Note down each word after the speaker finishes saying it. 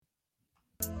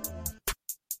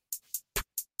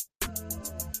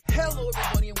Hello,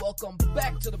 everybody, and welcome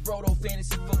back to the Broto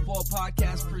Fantasy Football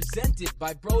Podcast presented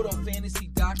by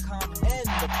BrotoFantasy.com and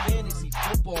the Fantasy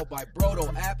Football by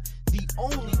Broto app, the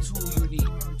only tool you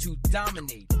need to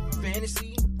dominate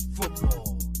fantasy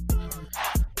football.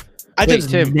 I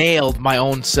just nailed my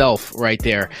own self right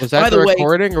there. Was that the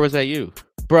recording or was that you?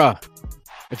 Bruh,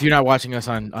 if you're not watching us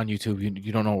on YouTube,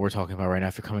 you don't know what we're talking about right now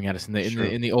if you're coming at us in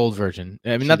the old version.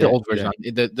 I mean, not the old version,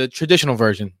 the traditional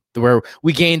version, where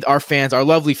we gained our fans, our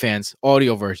lovely fans,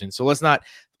 audio version. So let's not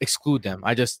exclude them.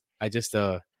 I just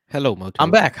hello, Moto. I'm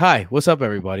back. Hi, what's up,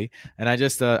 everybody? And I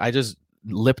just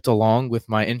lipped along with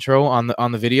my intro on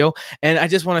the video, and I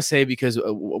just want to say, because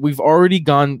we've already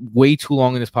gone way too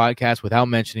long in this podcast without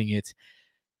mentioning it.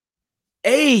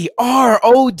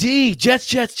 AROD,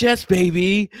 Jets,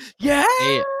 baby. Yeah.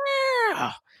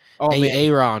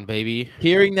 Aaron, baby.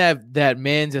 Hearing that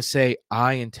man just say,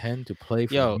 I intend to play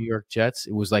for the New York Jets,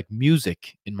 it was like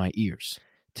music in my ears.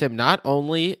 Tim, not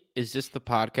only is this the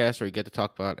podcast where you get to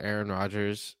talk about Aaron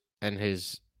Rodgers and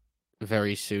his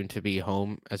very soon to be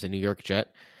home as a New York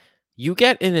Jet, you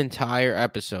get an entire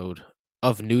episode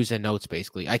of news and notes,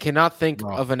 basically. I cannot think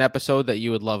of an episode that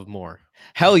you would love more.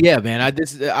 Hell yeah, man.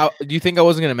 Do you think I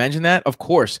wasn't going to mention that? Of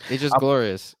course. It's just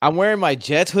glorious. I'm wearing my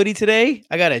Jets hoodie today.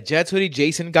 I got a Jets hoodie.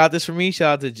 Jason got this for me.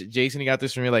 Shout out to Jason. He got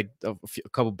this for me like a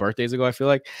couple birthdays ago, I feel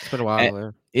like. It's been a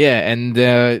while.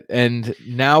 And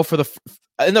now for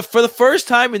the first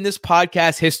time in this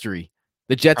podcast history,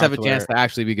 the Jets have a chance to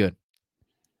actually be good.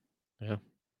 Yeah.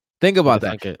 Think about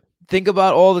that. Think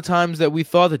about all the times that we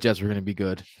thought the Jets were going to be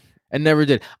good and never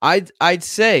did. I'd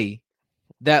say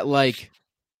that like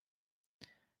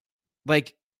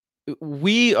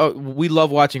we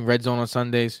love watching Red Zone on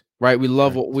Sundays, right? We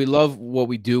love what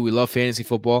we do. We love fantasy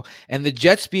football, and the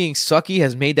Jets being sucky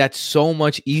has made that so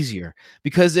much easier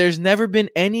because there's never been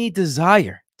any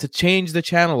desire to change the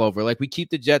channel over. Like, we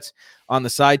keep the Jets on the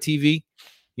side TV,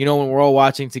 you know, when we're all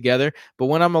watching together. But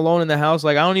when I'm alone in the house,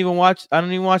 like I don't even watch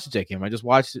the Jet game. I just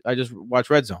watch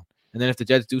Red Zone, and then if the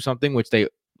Jets do something, which they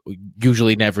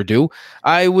usually never do,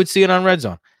 I would see it on Red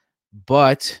Zone.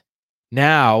 But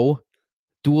now,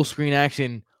 dual screen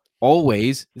action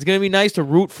always. It's going to be nice to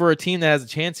root for a team that has a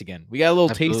chance again. We got a little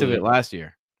taste of it last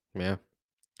year. Yeah.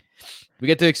 We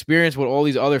get to experience what all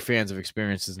these other fans have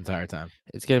experienced this entire time.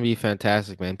 It's going to be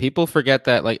fantastic, man. People forget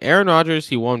that, like, Aaron Rodgers,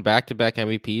 he won back-to-back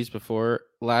MVPs before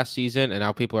last season, and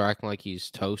now people are acting like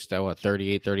he's toast at,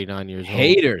 38, 39 years old.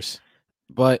 Haters.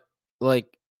 But, like,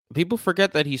 people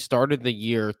forget that he started the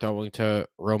year throwing to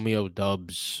Romeo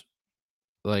Doubs.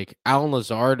 Like, Alan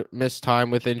Lazard missed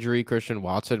time with injury. Christian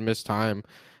Watson missed time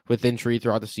with injury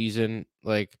throughout the season.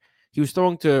 Like, he was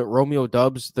throwing to Romeo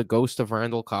Doubs, the ghost of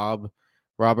Randall Cobb,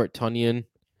 Robert Tonyan.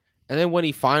 And then when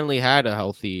he finally had a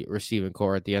healthy receiving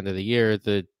core at the end of the year,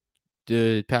 the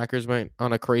Packers went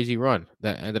on a crazy run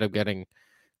that ended up getting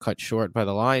cut short by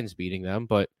the Lions beating them.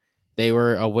 But they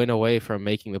were a win away from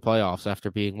making the playoffs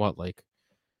after being,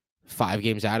 5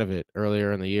 games out of it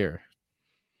earlier in the year.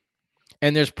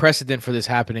 And there's precedent for this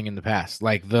happening in the past.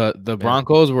 Like the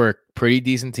Broncos were a pretty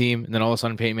decent team, and then all of a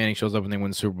sudden Peyton Manning shows up and they win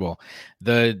the Super Bowl.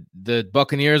 The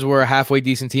Buccaneers were a halfway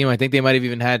decent team. I think they might have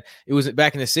even had, it was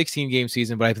back in the 16-game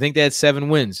season, but I think they had 7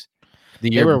 wins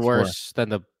the year before. They were worse than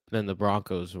the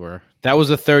Broncos were. That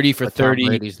was a 30 for 30. Tom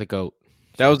Brady's the GOAT.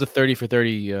 That was the 30 for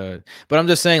 30. But I'm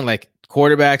just saying, like,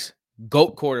 quarterbacks,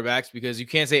 GOAT quarterbacks, because you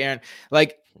can't say Aaron.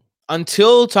 Like,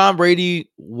 until Tom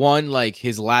Brady won, like,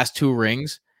 his last 2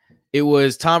 rings, it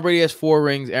was Tom Brady has 4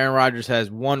 rings, Aaron Rodgers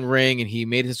has 1 ring, and he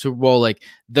made it to Super Bowl. Like,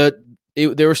 there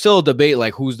was still a debate,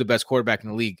 like, who's the best quarterback in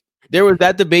the league.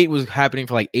 That debate was happening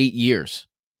for like 8 years.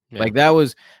 Yeah. Like, that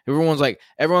was, everyone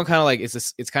kind of like,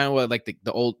 it's kind of like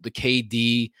the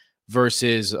KD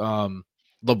versus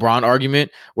LeBron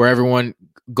argument, where everyone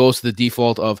goes to the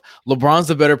default of LeBron's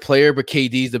the better player, but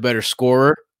KD's the better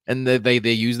scorer, and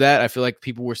they use that. I feel like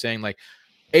people were saying, like,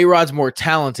 A-Rod's more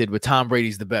talented, but Tom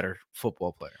Brady's the better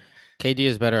football player. KD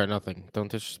is better at nothing. Don't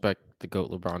disrespect the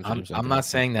GOAT LeBron James. I'm not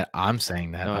saying that. I'm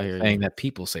saying that. I'm saying that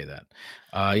people say that.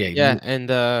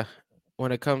 And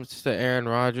when it comes to Aaron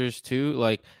Rodgers too,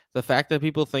 like, the fact that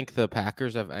people think the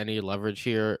Packers have any leverage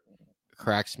here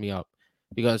cracks me up,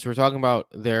 because we're talking about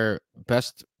their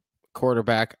best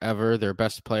quarterback ever, their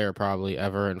best player probably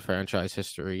ever in franchise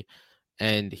history,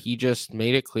 and he just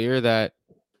made it clear that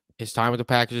his time with the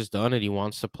Packers is done and he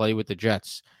wants to play with the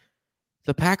Jets.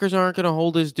 The Packers aren't going to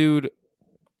hold this dude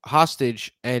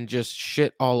hostage and just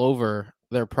shit all over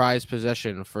their prized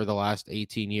possession for the last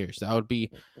 18 years. That would be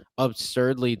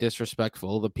absurdly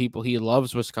disrespectful. The people, he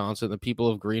loves Wisconsin. The people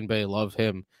of Green Bay love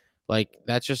him. Like,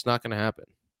 that's just not going to happen.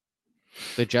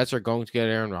 The Jets are going to get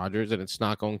Aaron Rodgers, and it's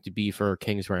not going to be for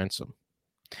King's ransom.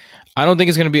 I don't think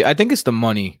it's going to be. I think it's the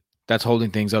money that's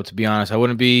holding things up, to be honest. I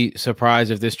wouldn't be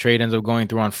surprised if this trade ends up going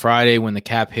through on Friday when the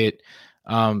cap hit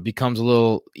becomes a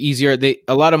little easier.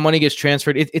 A lot of money gets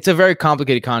transferred. It's a very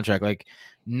complicated contract. Like,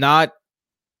 not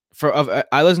for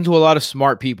I listen to a lot of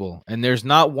smart people, and there's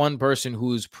not one person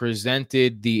who's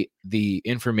presented the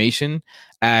information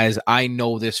as I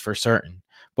know this for certain.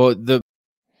 But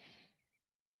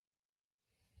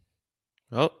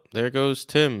there goes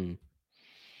Tim.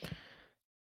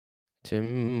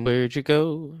 Tim, where'd you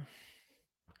go?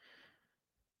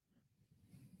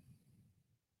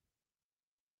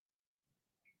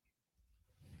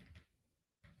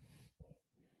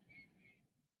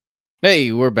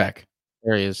 Hey, we're back.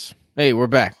 There he is. Hey, we're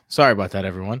back. Sorry about that,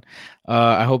 everyone.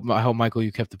 I hope Michael,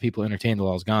 you kept the people entertained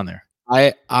while I was gone there.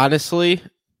 I honestly,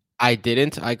 I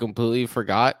didn't. I completely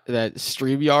forgot that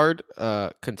StreamYard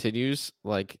continues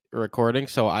like recording.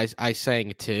 So I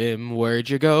sang Tim, where'd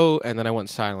you go? And then I went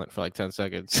silent for like 10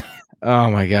 seconds. Oh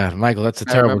my God, Michael, that's a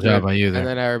terrible job by you there. And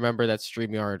then I remember that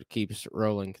StreamYard keeps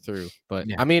rolling through. But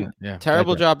Yeah, I mean, yeah,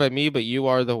 terrible job by me, but you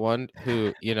are the one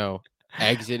who,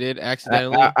 exited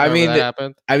accidentally. I mean, that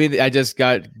happened. I just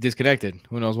got disconnected.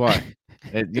 Who knows why?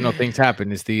 Things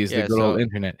happen. It's the good old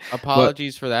internet.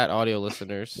 Apologies for that, audio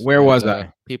listeners. Where was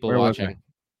I? People watching.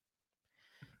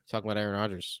 Talking about Aaron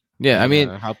Rodgers. Yeah,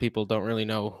 and, how people don't really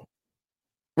know.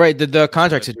 Right, the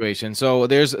contract situation. So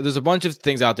there's a bunch of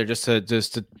things out there just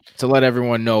to let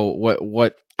everyone know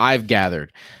what I've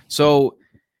gathered. So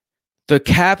the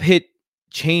cap hit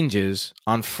changes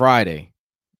on Friday,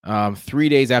 3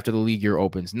 days after the league year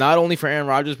opens. Not only for Aaron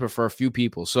Rodgers, but for a few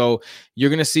people. So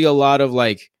you're gonna see a lot of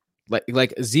like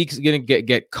Zeke's gonna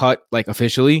get cut like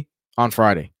officially on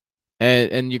Friday,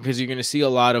 and because you're gonna see a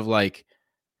lot of like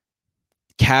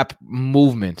cap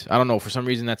movement. I don't know, for some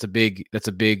reason that's a big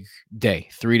day,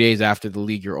 3 days after the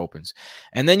league year opens.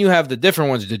 And then you have the different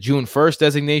ones, the June 1st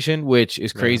designation, which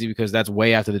is crazy because that's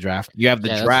way after the draft. You have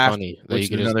the draft, which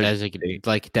you can just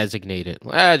designate it.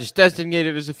 Just designate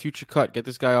it as a future cut. Get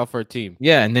this guy off our team.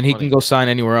 Yeah, and then he can go sign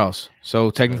anywhere else. So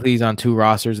technically he's on two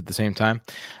rosters at the same time.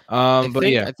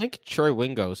 I think Troy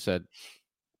Wingo said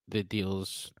the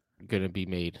deal's gonna be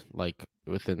made like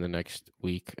within the next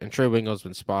week, and Trey Wingo's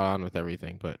been spot on with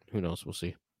everything, but who knows? We'll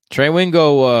see. Trey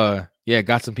Wingo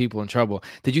got some people in trouble.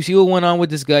 Did you see what went on with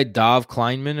this guy Dov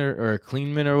Kleinman or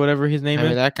Kleinman or whatever his name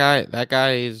is? That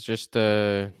guy is just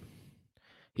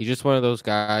he's just one of those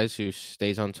guys who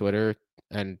stays on Twitter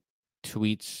and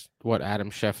tweets what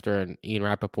Adam Schefter and Ian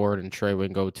Rappaport and Trey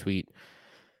Wingo tweet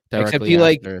directly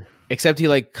Except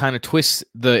he kind of twists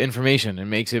the information and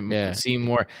makes it seem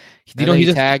more.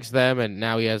 He tags them, and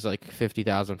now he has like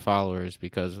 50,000 followers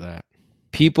because of that.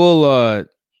 People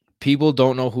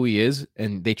don't know who he is,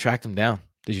 and they tracked him down.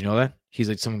 Did you know that? He's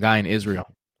like some guy in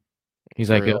Israel. He's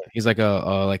like a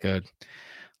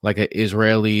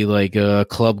Israeli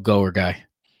club goer guy.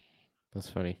 That's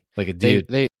funny. Like a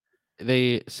dude.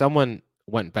 Someone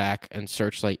went back and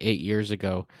searched like 8 years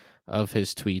ago of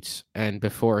his tweets, and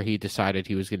before he decided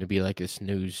he was going to be like this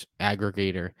news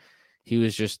aggregator, he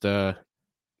was just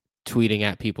tweeting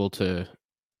at people to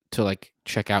like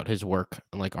check out his work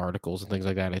and like articles and things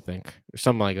like that, I think, or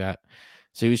something like that.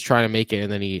 So he was trying to make it,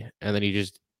 and then he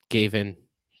just gave in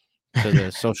to the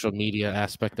social media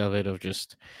aspect of it, of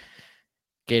just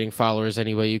gaining followers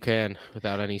any way you can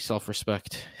without any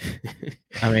self-respect.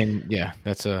 I mean, yeah,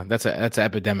 that's an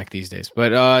epidemic these days.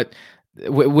 But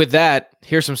with that,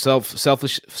 here's some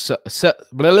self-promotion.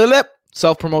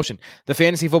 The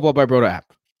Fantasy Football by Brodo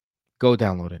app. Go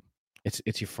download it.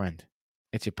 It's your friend.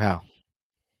 It's your pal.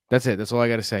 That's it. That's all I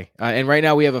got to say. And right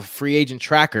now we have a free agent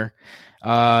tracker.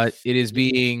 It is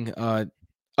being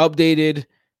updated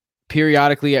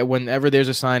periodically whenever there's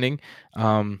a signing.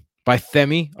 By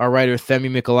Themi, our writer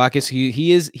Themi Mikolakis.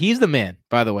 He's the man,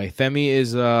 by the way. Themi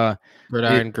is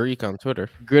Gridiron Greek on Twitter.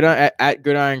 At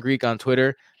Gridiron Greek on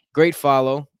Twitter. Great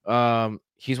follow.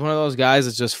 He's one of those guys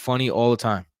that's just funny all the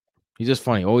time. He's just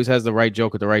funny. Always has the right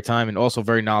joke at the right time, and also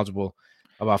very knowledgeable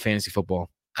about fantasy football.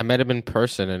 I met him in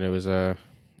person, and it was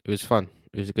fun.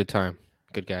 It was a good time.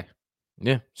 Good guy.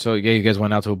 Yeah. So you guys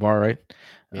went out to a bar, right?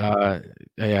 Yeah.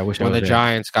 I wish. When the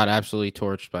Giants got absolutely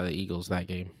torched by the Eagles that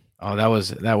game. Oh, that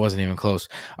wasn't even close.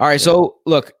 All right. Yeah. So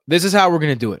look, this is how we're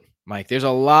gonna do it, Mike. There's a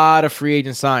lot of free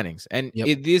agent signings, and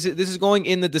this is going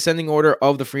in the descending order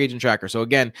of the free agent tracker. So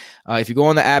again, if you go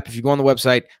on the app, if you go on the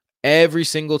website, every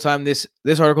single time this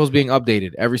article is being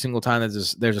updated, every single time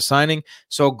there's a signing.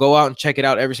 So go out and check it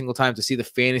out every single time to see the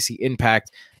fantasy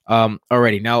impact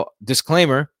already. Now,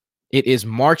 disclaimer, it is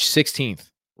March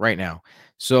 16th right now.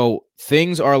 So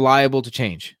things are liable to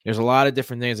change. There's a lot of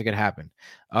different things that could happen.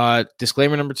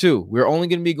 Disclaimer number 2, we're only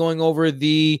going to be going over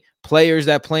the players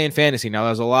that play in fantasy. Now,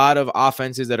 there's a lot of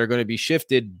offenses that are going to be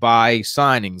shifted by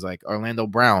signings, like Orlando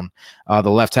Brown,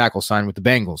 the left tackle signed with the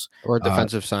Bengals. Or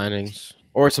defensive signings.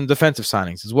 Or some defensive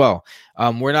signings as well.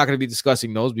 We're not going to be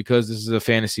discussing those because this is a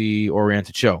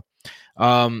fantasy-oriented show.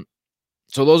 So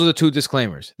those are the 2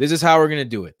 disclaimers. This is how we're going to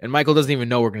do it. And Michael doesn't even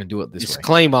know we're going to do it this way.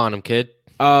 Disclaim on him, kid.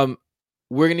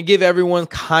 We're going to give everyone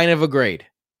kind of a grade.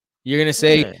 You're going to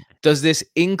say, does this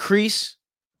increase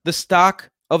the stock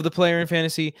of the player in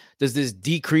fantasy? Does this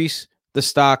decrease the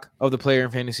stock of the player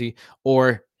in fantasy?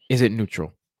 Or is it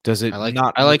neutral? Does it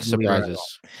not? I like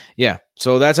surprises. Yeah.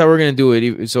 So that's how we're going to do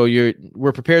it. So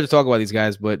we're prepared to talk about these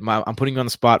guys, but I'm putting you on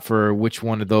the spot for which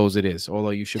one of those it is.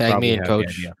 Although you should tag probably me in,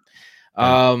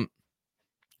 coach.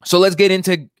 So let's get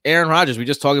into Aaron Rodgers. We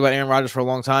just talked about Aaron Rodgers for a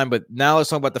long time, but now let's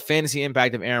talk about the fantasy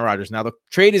impact of Aaron Rodgers. Now, the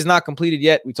trade is not completed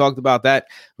yet. We talked about that.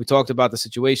 We talked about the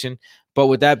situation. But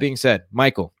with that being said,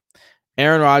 Michael,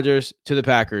 Aaron Rodgers to the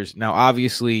Packers. Now,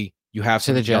 obviously, you have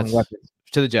some young weapons.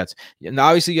 To the Jets. And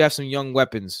obviously, you have some young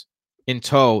weapons in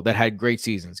tow that had great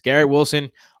seasons. Garrett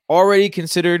Wilson, already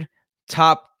considered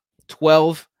top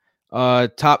 12,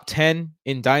 top 10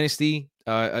 in Dynasty,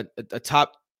 a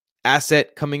top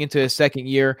asset coming into his second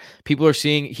year. People are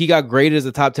seeing he got graded as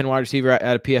a top 10 wide receiver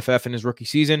at a PFF in his rookie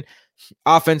season.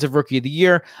 Offensive rookie of the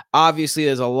year. Obviously,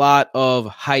 there's a lot of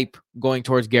hype going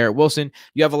towards Garrett Wilson.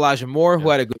 You have Elijah Moore, who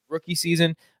had a good rookie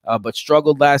season, but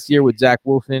struggled last year with Zach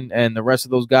Wilson and the rest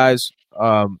of those guys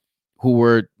who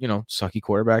were, sucky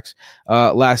quarterbacks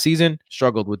last season,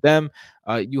 struggled with them.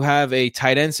 You have a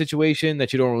tight end situation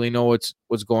that you don't really know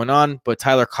what's going on, but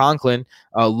Tyler Conklin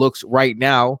looks right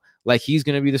now like he's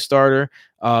going to be the starter.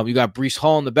 You got Breece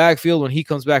Hall in the backfield when he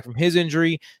comes back from his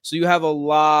injury. So you have a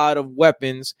lot of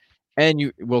weapons,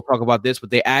 and we'll talk about this, but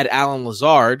they add Alan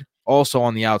Lazard also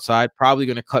on the outside, probably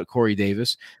going to cut Corey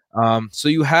Davis. So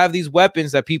you have these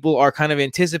weapons that people are kind of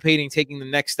anticipating taking the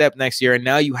next step next year, and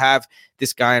now you have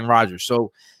this guy in Rodgers.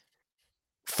 So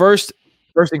first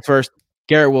things first,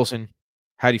 Garrett Wilson,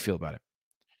 how do you feel about it?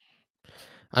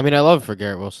 I mean, I love it for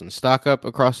Garrett Wilson. Stock up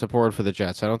across the board for the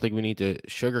Jets. I don't think we need to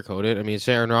sugarcoat it. I mean, it's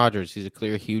Aaron Rodgers. He's a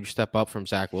clear, huge step up from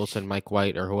Zach Wilson, Mike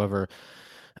White, or whoever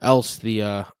else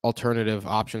the alternative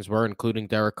options were, including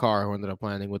Derek Carr, who ended up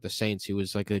landing with the Saints. He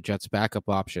was like a Jets backup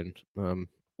option.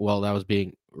 Well, that was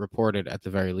being reported at the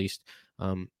very least.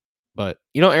 But,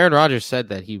 Aaron Rodgers said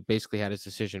that he basically had his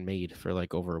decision made for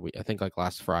like over a week. I think like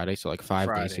last Friday, so like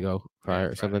 5 days ago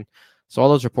prior or something. So all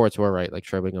those reports were right, like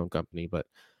Trebling & Company, but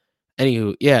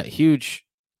anywho, yeah, huge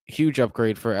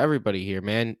upgrade for everybody here,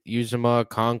 man. Uzomah,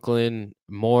 Conklin,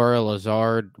 Moore,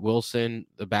 Lazard, Wilson,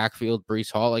 the backfield,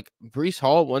 Breece Hall. Like Breece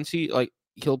Hall, once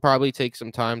he'll probably take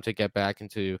some time to get back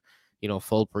into,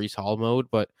 full Breece Hall mode.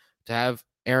 But to have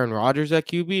Aaron Rodgers at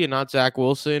QB and not Zach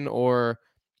Wilson or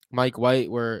Mike White,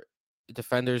 where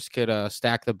defenders could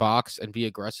stack the box and be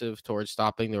aggressive towards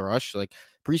stopping the rush. Like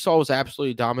Breece Hall was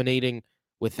absolutely dominating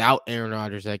without Aaron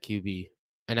Rodgers at QB.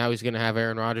 And now he's going to have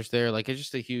Aaron Rodgers there. Like, it's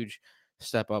just a huge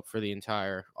step up for the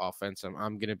entire offense. I'm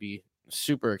going to be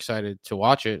super excited to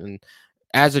watch it. And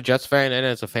as a Jets fan and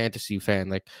as a fantasy fan,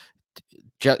 like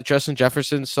Justin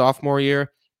Jefferson's sophomore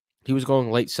year, he was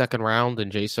going late second round.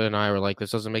 And Jason and I were like,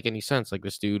 this doesn't make any sense. Like,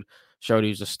 this dude showed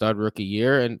he was a stud rookie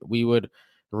year. And we would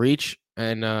reach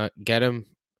and get him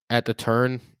at the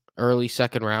turn early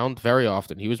second round very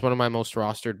often. He was one of my most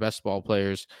rostered best ball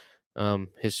players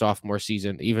his sophomore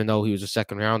season, even though he was a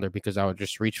second rounder, because I would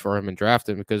just reach for him and draft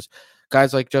him, because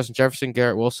guys like Justin Jefferson,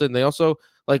 Garrett Wilson, they also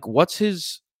like, what's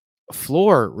his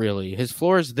floor really? His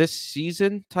floor is this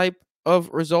season type of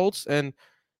results, and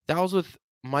that was with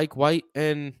Mike White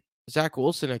and Zach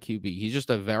Wilson at QB. He's just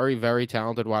a very, very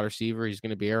talented wide receiver. He's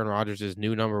going to be Aaron Rodgers'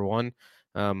 new number one.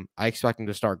 I expect him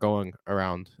to start going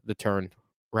around the turn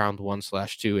round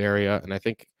 1/2 area, and I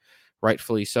think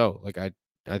rightfully so. Like I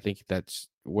think that's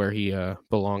where he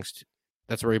belongs.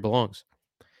 That's where he belongs.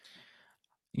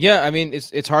 Yeah, I mean,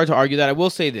 it's hard to argue that. I will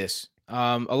say this.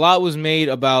 A lot was made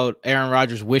about Aaron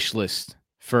Rodgers' wish list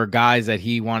for guys that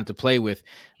he wanted to play with.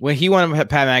 When he wanted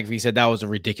Pat McAfee said that was a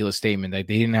ridiculous statement. That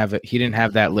he didn't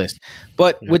have that list.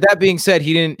 But with that being said,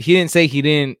 he didn't say he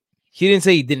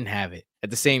didn't have it at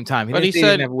the same time. He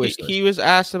said he was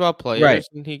asked about players, right,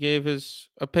 and he gave his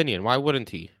opinion. Why wouldn't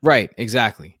he? Right,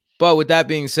 exactly. But with that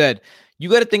being said, you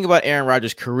got to think about Aaron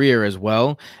Rodgers' career as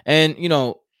well. And,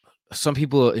 some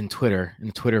people in the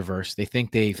Twitterverse, they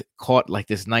think they've caught like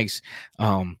this nice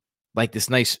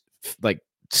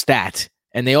stat,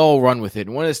 and they all run with it.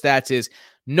 And one of the stats is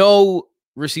no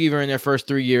receiver in their first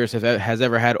 3 years has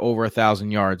ever had over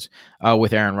 1,000 yards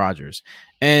with Aaron Rodgers.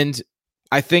 And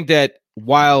I think that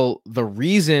while the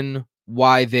reason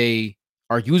why they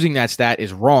are using that stat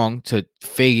is wrong to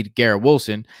fade Garrett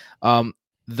Wilson,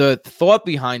 the thought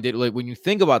behind it, like when you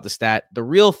think about the stat, the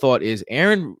real thought is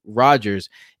Aaron Rodgers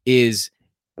is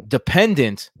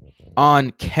dependent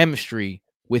on chemistry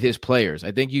with his players.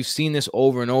 I think you've seen this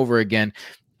over and over again.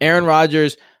 Aaron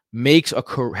Rodgers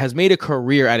has made a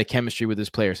career out of chemistry with his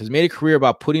players, has made a career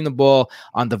about putting the ball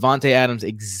on Davante Adams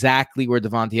exactly where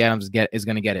Davante Adams is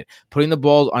going to get it, putting the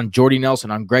ball on Jordy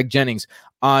Nelson, on Greg Jennings,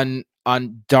 on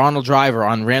Donald Driver,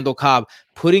 on Randall Cobb,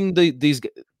 putting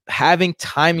having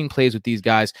timing plays with these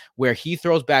guys where he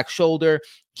throws back shoulder,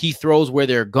 he throws where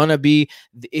they're gonna be.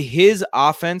 His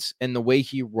offense and the way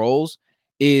he rolls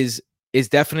is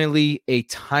definitely a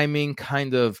timing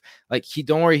kind of like he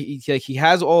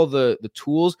has all the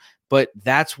tools, but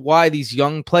that's why these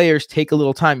young players take a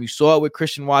little time. You saw it with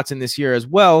Christian Watson this year as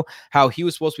well, how he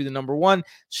was supposed to be the number one,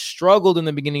 struggled in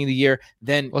the beginning of the year.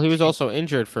 Then he was also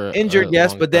injured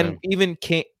yes, but then even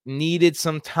needed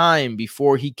some time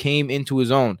before he came into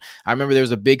his own. I remember there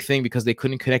was a big thing because they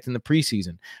couldn't connect in the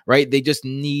preseason, right? They just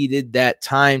needed that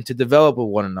time to develop with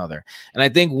one another. And I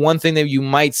think one thing that you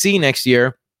might see next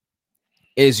year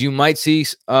is you might see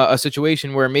a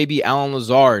situation where maybe Allen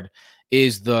Lazard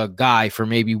is the guy for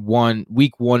maybe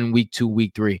week 1, week 2,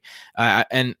 week 3.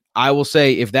 And I will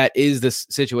say, if that is the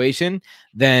situation,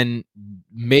 then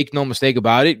make no mistake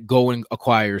about it, go and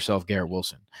acquire yourself Garrett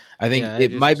Wilson. I think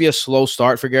it might be a slow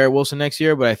start for Garrett Wilson next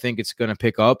year, but I think it's going to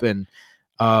pick up. And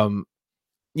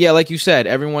like you said,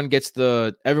 everyone gets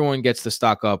the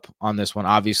stock up on this one.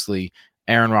 Obviously,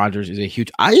 Aaron Rodgers is a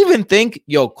huge. I even think,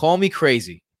 call me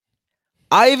crazy,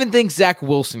 I even think Zach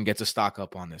Wilson gets a stock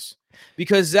up on this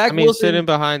because Wilson sitting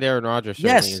behind Aaron Rodgers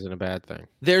certainly isn't a bad thing.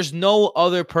 There's no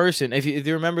other person. If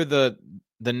you remember, the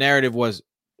narrative was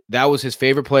that was his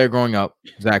favorite player growing up,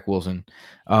 Zach Wilson.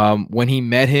 When he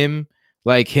met him,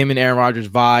 like him and Aaron Rodgers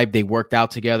vibe, they worked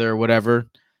out together or whatever.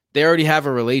 They already have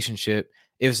a relationship.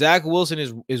 If Zach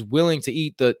Wilson is willing to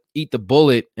eat the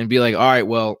bullet and be like, all right,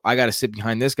 well, I got to sit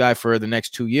behind this guy for the next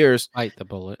 2 years. Bite the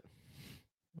bullet.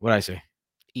 What'd I say?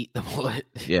 Eat the bullet.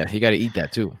 Yeah, he got to eat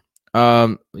that too.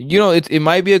 It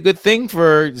might be a good thing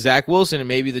for Zach Wilson, and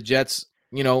maybe the Jets,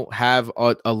 have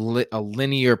a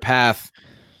linear path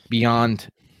beyond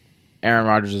Aaron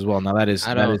Rodgers as well. Now I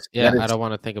don't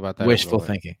want to think about that. Wishful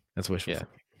thinking. That's wishful thinking.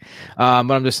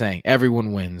 But I'm just saying,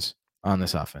 everyone wins on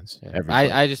this offense. Yeah.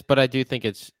 I do think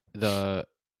it's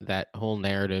that whole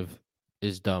narrative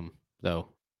is dumb though,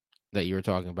 that you were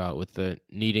talking about with the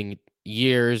needing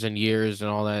years and years and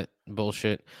all that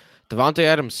bullshit. Davante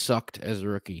Adams sucked as a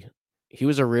rookie. He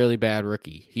was a really bad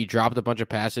rookie. He dropped a bunch of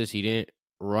passes. He didn't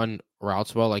run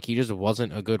routes well. Like, he just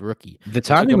wasn't a good rookie. The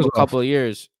timing was a couple of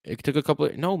years. It took a couple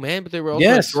of no man, but they were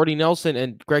also Jordy Nelson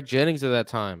and Greg Jennings at that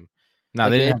time. No,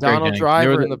 they didn't have Donald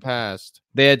Driver in the past.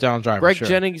 They had Donald Driver. Greg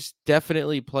Jennings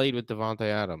definitely played with Davante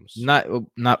Adams.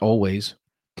 Not always.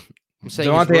 I'm saying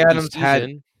Davante Adams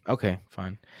had okay,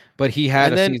 fine. But he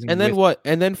had a season. And then what?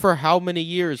 And then for how many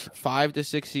years? 5 to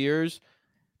 6 years,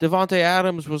 Davante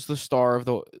Adams was the star of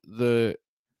the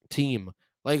team.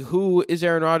 Like, who is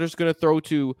Aaron Rodgers going to throw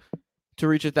to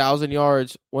reach 1,000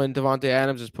 yards when Davante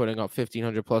Adams is putting up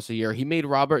 1,500 plus a year? He made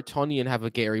Robert Tonyan have a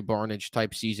Gary Barnidge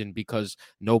type season because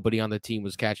nobody on the team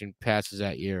was catching passes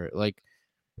that year. Like,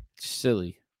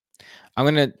 silly. I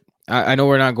know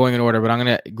we're not going in order, but I'm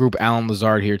gonna group Allen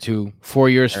Lazard here too. 4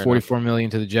 years, $44 million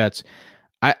to the Jets.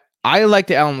 I like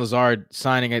the Allen Lazard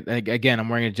signing. Again, I'm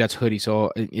wearing a Jets hoodie,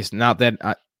 so it's not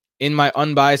that. In my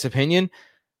unbiased opinion,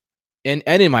 and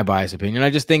in my biased opinion, I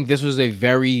just think this was a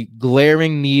very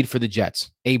glaring need for the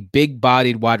Jets. A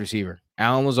big-bodied wide receiver.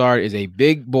 Allen Lazard is a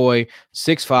big boy,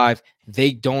 6'5".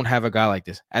 They don't have a guy like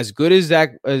this. As good as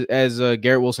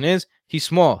Garrett Wilson is, he's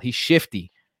small. He's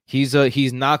shifty. He's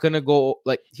not gonna go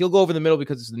he'll go over the middle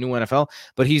because it's the new NFL,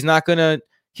 but he's not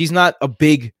a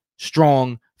big,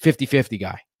 strong 50-50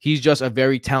 guy. He's just a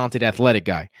very talented, athletic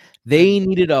guy. They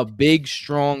needed a big,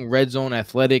 strong, red zone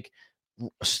athletic.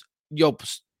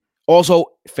 Also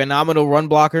phenomenal run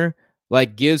blocker.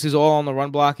 Like, gives his all on the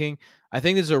run blocking. I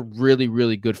think this is a really,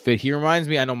 really good fit. He reminds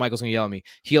me. I know Michael's gonna yell at me.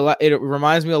 It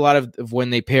reminds me a lot of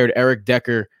when they paired Eric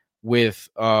Decker with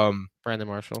Brandon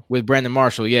Marshall. With Brandon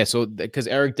Marshall, yeah. So because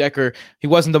Eric Decker, he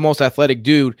wasn't the most athletic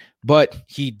dude, but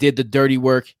he did the dirty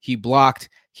work. He blocked.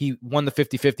 He won the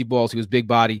 50-50 balls. He was big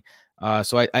body.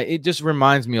 So it just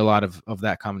reminds me a lot of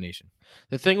that combination.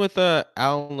 The thing with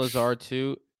Allen Lazard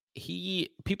too,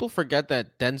 people forget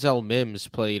that Denzel Mims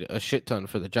played a shit ton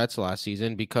for the Jets last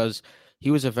season because he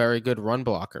was a very good run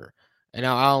blocker. And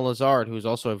now Alan Lazard, who's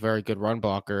also a very good run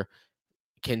blocker,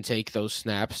 can take those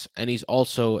snaps, and he's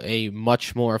also a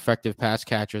much more effective pass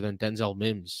catcher than Denzel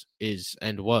Mims is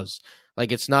and was.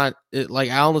 Like like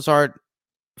Alan Lazard,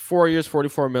 4 years,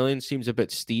 44 million seems a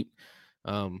bit steep.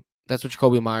 That's what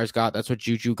Jacoby Myers got. That's what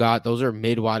Juju got. Those are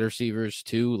mid wide receivers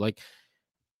too. Like,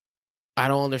 I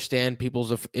don't understand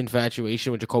people's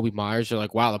infatuation with Jacoby Myers. They're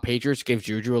like, wow, the Patriots gave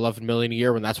Juju 11 million a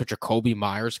year when that's what Jacoby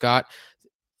Myers got.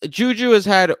 Juju has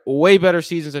had way better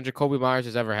seasons than Jacoby Myers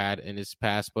has ever had in his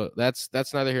past, but that's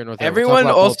neither here nor there. Everyone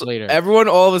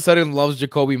all of a sudden loves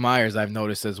Jacoby Myers. I've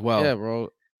noticed as well. Yeah, bro.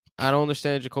 I don't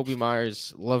understand Jacoby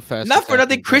Myers' love fest. Not for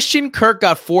nothing. Christian Kirk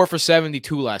got 4 for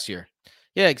 72 last year.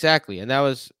 Yeah, exactly, and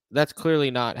that's clearly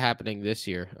not happening this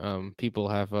year. People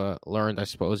have learned, I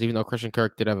suppose, even though Christian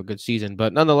Kirk did have a good season,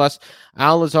 but nonetheless,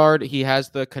 Alan Lazard, he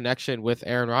has the connection with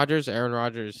Aaron Rodgers. Aaron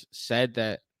Rodgers said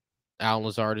that Alan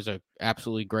Lazard is an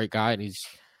absolutely great guy, and he's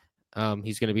going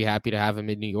to be happy to have him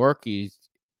in New York.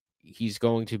 He's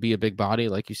going to be a big body,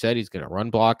 like you said. He's going to run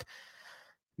block.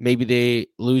 Maybe they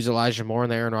lose Elijah Moore in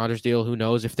the Aaron Rodgers deal. Who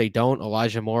knows? If they don't,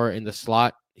 Elijah Moore in the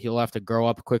slot, he'll have to grow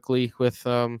up quickly with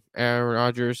Aaron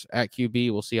Rodgers at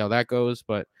QB. We'll see how that goes.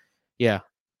 But yeah,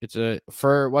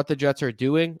 for what the Jets are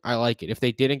doing, I like it. If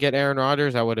they didn't get Aaron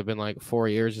Rodgers, I would have been like 4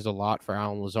 years is a lot for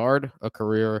Alan Lazard, a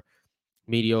career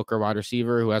mediocre wide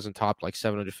receiver who hasn't topped like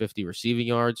 750 receiving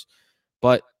yards.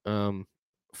 But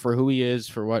for who he is,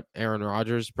 for what Aaron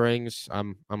Rodgers brings,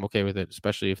 I'm okay with it,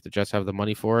 especially if the Jets have the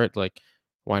money for it. Like,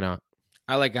 why not?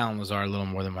 I like Alan Lazard a little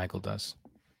more than Michael does.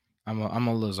 I'm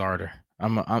a Lazarder.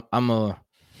 I'm a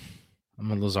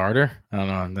Lazarder. I don't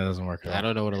know. That doesn't work. I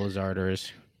don't know what a Lazarder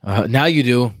is. Now you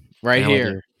do, right now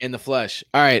here in the flesh.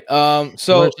 All right.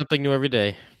 So learn something new every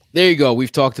day. There you go.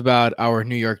 We've talked about our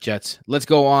New York Jets. Let's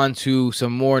go on to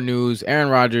some more news. Aaron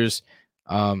Rodgers.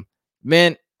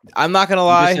 Man, I'm not gonna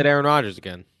lie. You just said Aaron Rodgers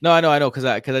again. No, I know, because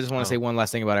I just want to say one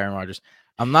last thing about Aaron Rodgers.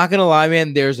 I'm not gonna lie,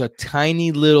 man. There's a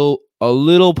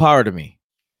little part of me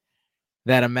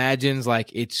that imagines like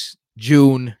it's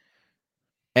June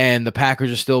and the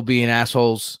Packers are still being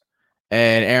assholes,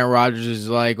 and Aaron Rodgers is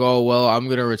like, oh well, I'm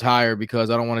gonna retire because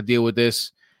I don't want to deal with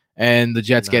this, and the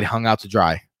Jets get hung out to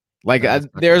dry. Like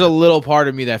there's a little part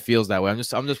of me that feels that way. I'm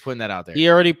just putting that out there. He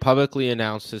already publicly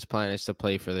announced his plan is to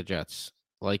play for the Jets.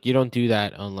 Like, you don't do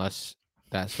that unless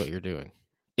that's what you're doing.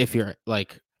 If you're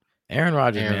like Aaron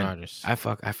Rodgers, I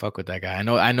fuck with that guy.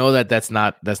 I know that's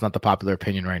not the popular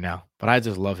opinion right now, but I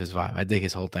just love his vibe. I dig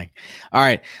his whole thing. All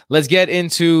right, let's get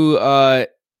into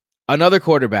another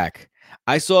quarterback.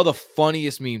 I saw the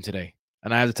funniest meme today,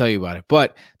 and I have to tell you about it.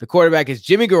 But the quarterback is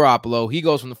Jimmy Garoppolo. He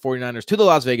goes from the 49ers to the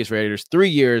Las Vegas Raiders, 3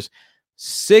 years,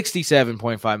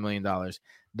 $67.5 million.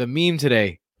 The meme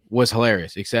today was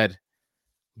hilarious. It said,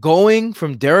 going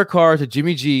from Derek Carr to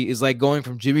Jimmy G is like going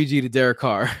from Jimmy G to Derek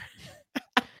Carr.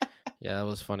 Yeah, that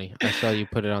was funny. I saw you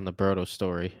put it on the Brodo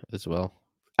story as well.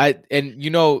 Like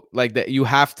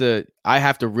that I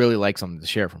have to really like something to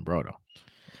share from Brodo.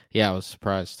 Yeah, I was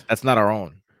surprised. That's not our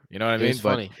own. You know what I mean? But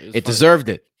funny. It deserved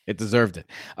it. It deserved it.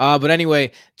 But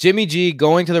anyway, Jimmy G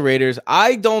going to the Raiders.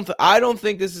 I don't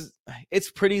think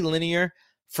it's pretty linear.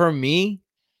 For me,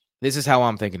 this is how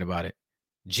I'm thinking about it.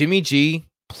 Jimmy G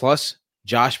plus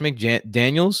Josh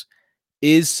McDaniels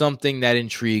is something that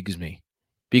intrigues me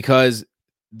because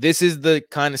this is the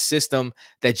kind of system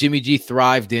that Jimmy G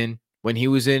thrived in when he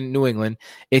was in New England.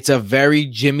 It's a very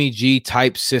Jimmy G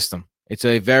type system. It's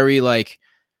a very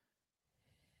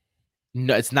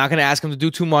it's not going to ask him to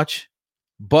do too much,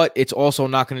 but it's also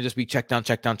not going to just be check down.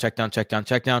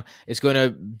 It's going to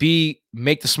be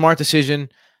make the smart decision,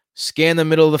 scan the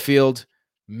middle of the field,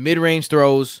 mid-range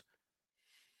throws,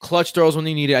 clutch throws when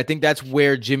you need it. I think that's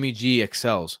where Jimmy G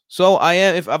excels. So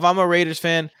if I'm a Raiders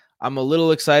fan, I'm a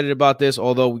little excited about this,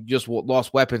 although we just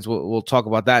lost weapons. We'll talk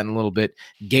about that in a little bit.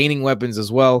 Gaining weapons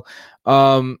as well.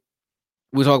 We'll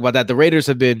talk about that. The Raiders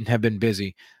have been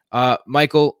busy.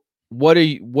 Michael, what do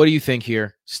you think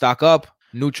here? Stock up,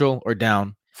 neutral, or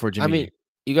down for Jimmy? I mean,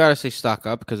 you gotta say stock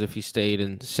up because if he stayed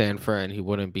in San Fran, he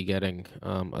wouldn't be getting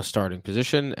a starting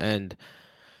position. And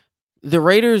the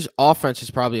Raiders' offense is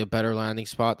probably a better landing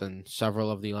spot than several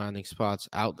of the landing spots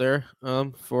out there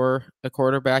for a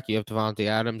quarterback. You have Devontae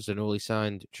Adams, the newly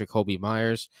signed Jacoby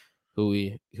Myers, who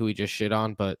we just shit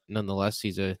on, but nonetheless,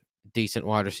 he's a decent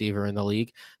wide receiver in the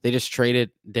league. They just traded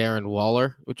Darren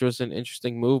Waller, which was an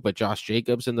interesting move, but Josh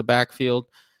Jacobs in the backfield.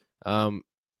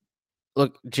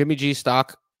 Look, Jimmy G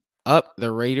stock up.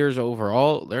 The Raiders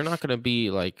overall, they're not going to be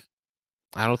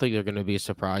I don't think they're going to be a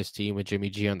surprise team with Jimmy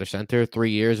G under center. 3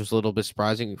 years was a little bit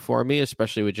surprising for me,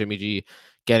 especially with Jimmy G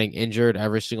getting injured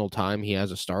every single time he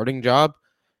has a starting job.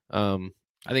 I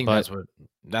think that's what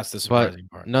That's the But surprising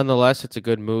part. nonetheless, it's a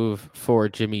good move for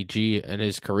Jimmy G and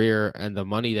his career, and the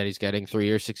money that he's getting. 3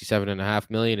 years, $67.5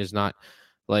 million is not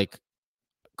like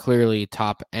clearly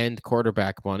top end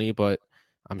quarterback money, but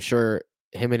I'm sure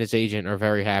him and his agent are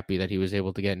very happy that he was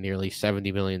able to get nearly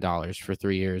 $70 million for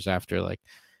 3 years after like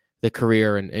the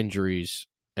career and injuries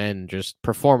and just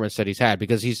performance that he's had,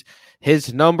 because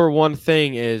his number one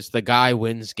thing is the guy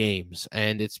wins games,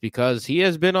 and it's because he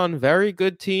has been on very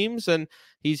good teams and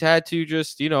he's had to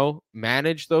just,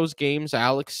 manage those games,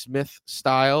 Alex Smith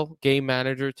style game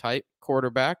manager type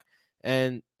quarterback,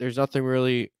 and there's nothing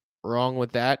really wrong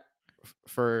with that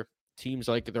for teams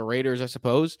like the Raiders, I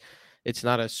suppose. It's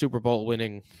not a Super Bowl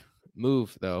winning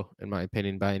move though, in my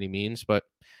opinion, by any means, but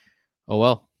oh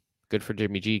well. Good for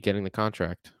Jimmy G getting the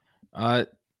contract.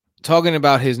 Talking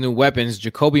about his new weapons,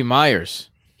 Jakobi Meyers.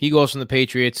 He goes from the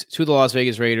Patriots to the Las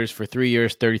Vegas Raiders for 3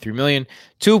 years, $33 million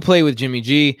to play with Jimmy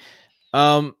G.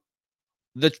 The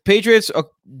Patriots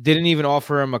didn't even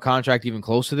offer him a contract even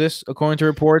close to this, according to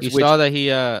reports. You saw that he,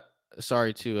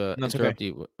 sorry to interrupt okay.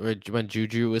 you, when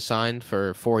Juju was signed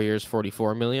for 4 years,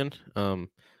 $44 million, or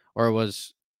it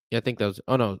was, I think that was,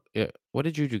 oh no, yeah. What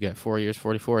did Juju get? 4 years,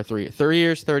 44, 3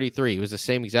 years, 33. It was the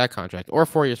same exact contract, or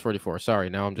 4 years, 44. Sorry,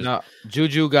 now I'm just. No,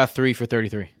 Juju got 3 for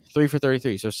 33. 3 for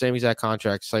 33. So same exact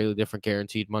contract, slightly different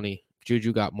guaranteed money.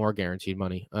 Juju got more guaranteed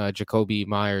money. Jakobi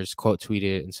Meyers quote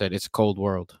tweeted and said, "It's a cold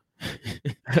world."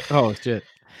 Oh shit.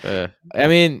 Look,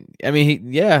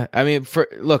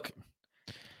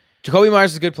 Jakobi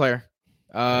Meyers is a good player.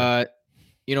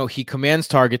 He commands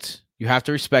targets. You have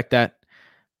to respect that.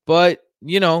 But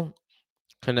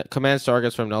commands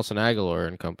targets from Nelson Aguilar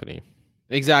and company.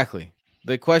 Exactly.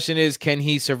 The question is, can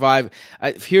he survive?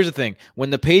 Here's the thing: when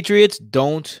the Patriots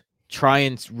don't try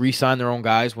and re-sign their own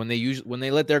guys, when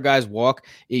they let their guys walk,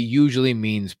 it usually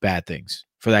means bad things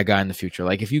for that guy in the future.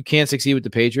 Like if you can't succeed with the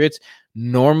Patriots,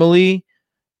 normally,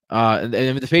 and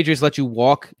if the Patriots let you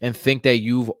walk and think that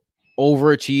you've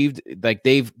overachieved, like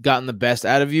they've gotten the best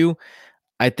out of you,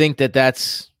 I think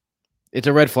it's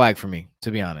a red flag for me,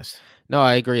 to be honest. No,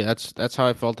 I agree. That's how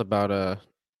I felt about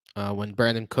when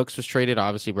Brandon Cooks was traded.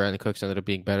 Obviously, Brandon Cooks ended up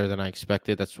being better than I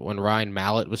expected. That's when Ryan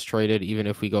Mallett was traded. Even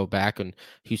if we go back and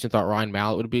Houston thought Ryan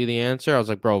Mallett would be the answer, I was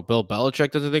like, bro, Bill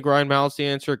Belichick doesn't think Ryan Mallett's the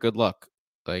answer. Good luck.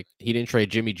 Like he didn't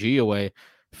trade Jimmy G away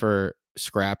for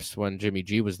scraps when Jimmy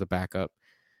G was the backup.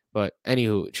 But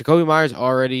anywho, Jakobi Meyers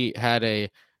already had a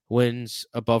wins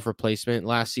above replacement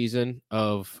last season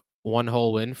of 1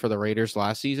 whole win for the Raiders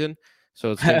last season.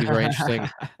 So it's going to be very interesting.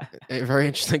 Very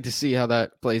interesting to see how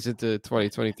that plays into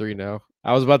 2023 now.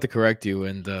 I was about to correct you,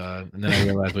 and then I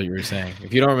realized what you were saying.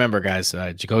 If you don't remember, guys,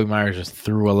 Jakobi Meyers just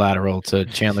threw a lateral to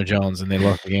Chandler Jones, and they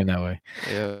lost the game that way.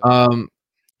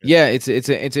 Yeah. It's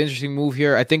an interesting move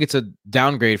here. I think it's a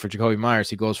downgrade for Jakobi Meyers.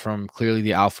 He goes from clearly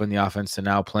the alpha in the offense to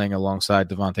now playing alongside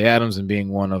Devontae Adams and being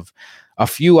one of a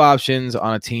few options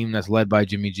on a team that's led by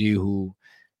Jimmy G, who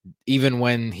even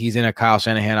when he's in a Kyle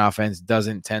Shanahan offense,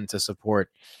 doesn't tend to support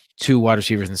 2 wide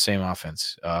receivers in the same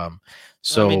offense.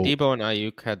 So Debo and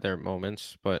Ayuk had their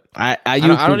moments, but I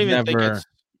don't even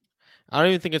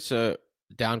think it's a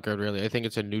downgrade really. I think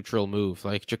it's a neutral move.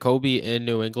 Like Jakobi in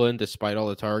New England, despite all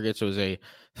the targets, it was a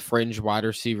fringe wide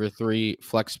receiver 3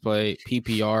 flex play.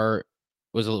 PPR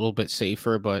was a little bit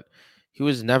safer, but he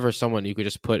was never someone you could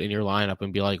just put in your lineup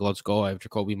and be like, let's go. I have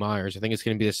Jakobi Meyers. I think it's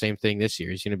going to be the same thing this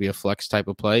year. He's going to be a flex type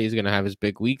of play. He's going to have his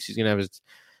big weeks. He's going to have his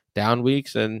down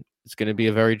weeks, and it's going to be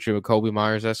a very Jakobi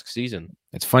Meyers-esque season.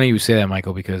 It's funny you say that,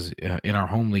 Michael, because in our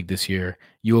home league this year,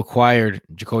 you acquired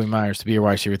Jakobi Meyers to be your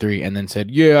wide receiver 3 and then said,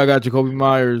 yeah, I got Jakobi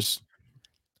Meyers.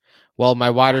 Well, my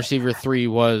wide receiver 3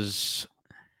 was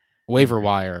waiver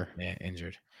wire. Yeah,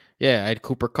 injured. Yeah, I had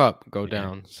Cooper Kupp go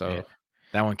down, so... Yeah.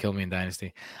 That one killed me in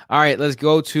Dynasty. All right, let's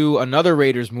go to another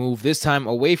Raiders move, this time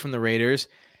away from the Raiders.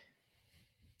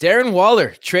 Darren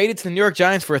Waller traded to the New York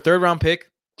Giants for a 3rd-round pick.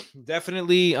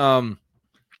 Definitely a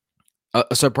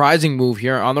surprising move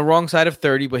here on the wrong side of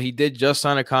 30, but he did just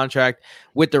sign a contract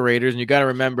with the Raiders, and you got to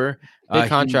remember. Big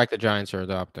contract the Giants are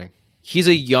adopting. He's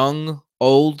a young,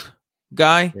 old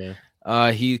guy. Yeah.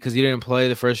 Because he didn't play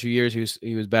the first few years.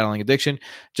 He was battling addiction.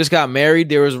 Just got married.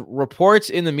 There was reports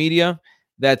in the media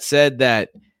that said that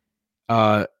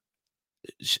Josh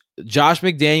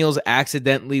McDaniels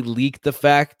accidentally leaked the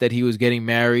fact that he was getting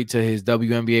married to his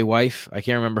WNBA wife. I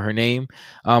can't remember her name,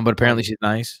 but apparently she's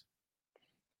nice.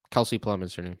 Kelsey Plum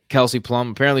is her name. Kelsey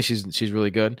Plum. Apparently she's really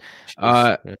good.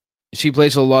 She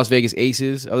plays for the Las Vegas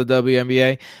Aces of the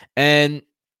WNBA, and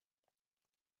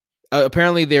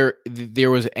apparently there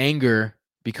was anger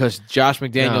because Josh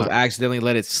McDaniels accidentally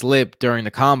let it slip during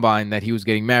the combine that he was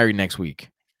getting married next week.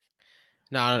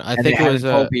 No, I think it was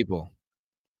 12 people.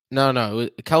 No.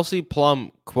 Kelsey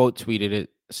Plum quote tweeted it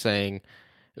saying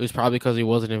it was probably because he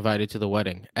wasn't invited to the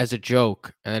wedding as a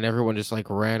joke, and then everyone just like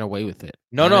ran away with it.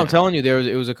 No, I'm telling you,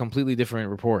 it was a completely different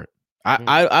report. Mm.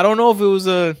 I don't know if it was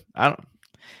I don't.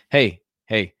 Hey.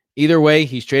 Either way,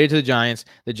 he's traded to the Giants.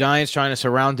 The Giants trying to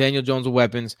surround Daniel Jones with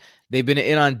weapons. They've been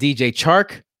in on DJ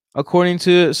Chark, according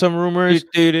to some rumors.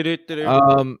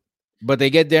 But they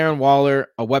get Darren Waller,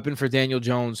 a weapon for Daniel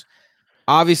Jones.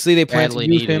 Obviously, they plan to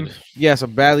use him. Yes, a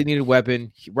badly needed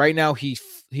weapon. Right now, he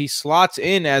slots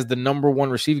in as the number one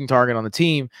receiving target on the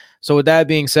team. So, with that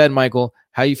being said, Michael,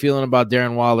 how you feeling about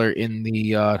Darren Waller in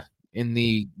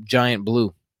the Giant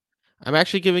Blue? I'm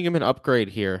actually giving him an upgrade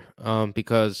here,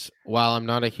 because while I'm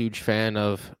not a huge fan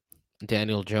of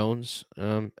Daniel Jones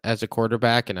as a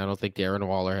quarterback, and I don't think Darren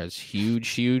Waller has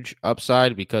huge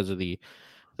upside because of the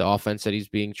offense that he's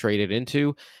being traded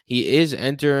into, he is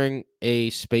entering a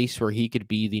space where he could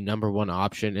be the number one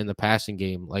option in the passing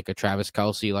game, like a Travis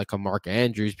Kelce, like a Mark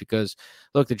Andrews. Because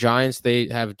look, the Giants, they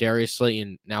have Darius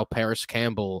Slayton, now Paris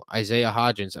Campbell, Isaiah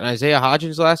Hodgins, and Isaiah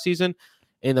Hodgins last season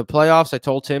in the playoffs, I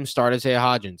told Tim start Isaiah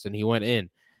Hodgins, and he went in.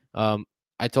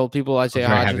 I told people Isaiah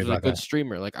Hodgins was a good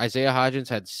streamer. Like Isaiah Hodgins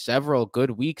had several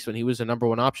good weeks when he was the number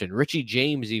one option. Richie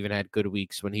James even had good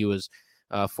weeks when he was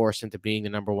forced into being the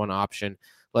number one option.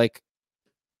 Like,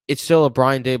 it's still a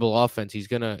Brian Daboll offense. He's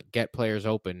gonna get players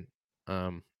open.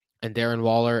 And Darren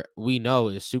Waller, we know,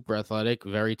 is super athletic,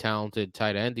 very talented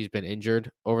tight end. He's been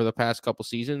injured over the past couple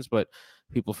seasons, but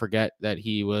people forget that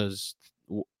he was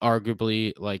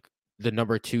arguably like the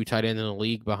number 2 tight end in the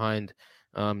league behind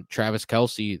Travis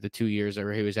Kelce the 2 years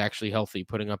where he was actually healthy,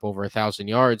 putting up over 1,000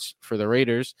 yards for the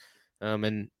Raiders.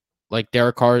 And like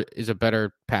Derek Carr is a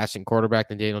better passing quarterback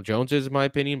than Daniel Jones is, in my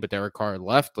opinion, but Derek Carr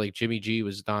left. Like Jimmy G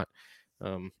was not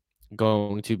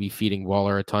going to be feeding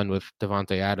Waller a ton with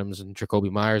Devontae Adams and Jacoby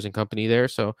Myers and company there.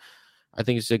 So I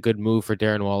think it's a good move for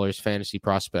Darren Waller's fantasy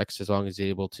prospects as long as he's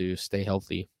able to stay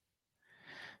healthy.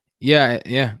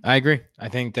 Yeah, I agree. I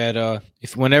think that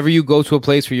if whenever you go to a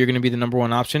place where you're going to be the number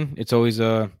one option, it's always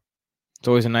a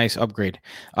nice upgrade.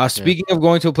 Speaking of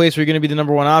going to a place where you're going to be the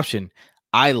number one option,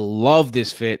 I love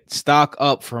this fit. Stock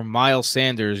up for Miles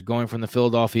Sanders going from the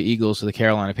Philadelphia Eagles to the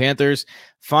Carolina Panthers.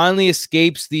 Finally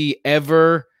escapes the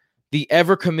ever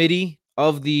committee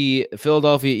of the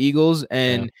Philadelphia Eagles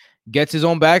and gets his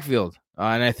own backfield.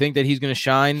 And I think that he's going to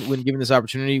shine when given this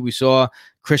opportunity. We saw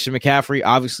Christian McCaffrey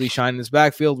obviously shine in this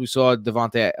backfield. We saw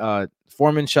Devontae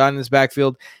Foreman shine in this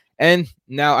backfield. And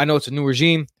now I know it's a new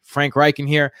regime, Frank Reich in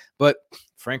here, but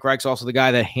Frank Reich's also the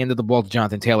guy that handed the ball to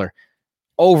Jonathan Taylor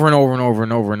over and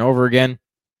over again.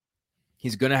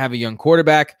 He's going to have a young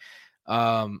quarterback.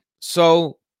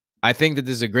 So I think that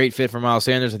this is a great fit for Miles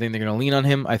Sanders. I think they're going to lean on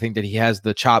him. I think that he has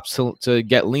the chops to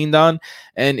get leaned on.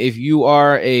 And if you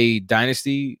are a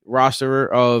dynasty rosterer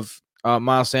of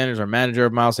Miles Sanders or manager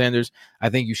of Miles Sanders,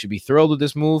 I think you should be thrilled with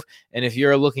this move. And if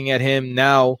you're looking at him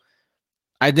now,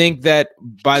 I think that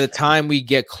by the time we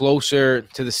get closer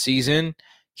to the season,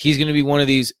 he's going to be one of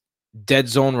these dead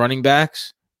zone running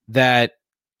backs that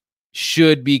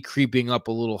should be creeping up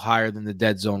a little higher than the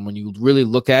dead zone. When you really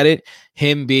look at it,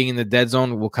 him being in the dead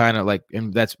zone will kind of like,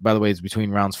 and that's, by the way, it's between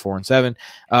rounds 4 and 7,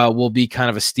 will be kind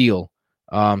of a steal.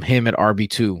 Him at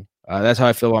RB2. That's how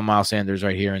I feel about Miles Sanders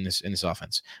right here in this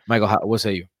offense. Michael, what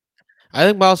say you? I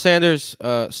think Miles Sanders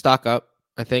stock up,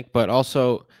 I think, but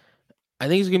also I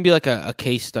think he's going to be like a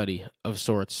case study of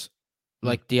sorts,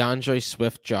 like DeAndre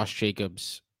Swift, Josh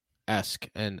Jacobs-esque.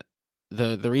 And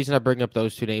the reason I bring up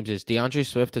those two names is DeAndre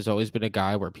Swift has always been a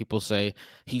guy where people say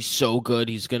he's so good,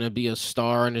 he's going to be a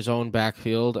star in his own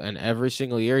backfield. And every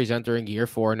single year, he's entering year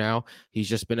 4 now. He's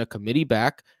just been a committee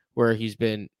back where he's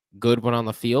been good when on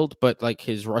the field, but like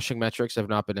his rushing metrics have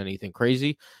not been anything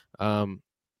crazy.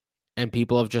 And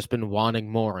people have just been wanting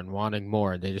more.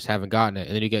 And they just haven't gotten it.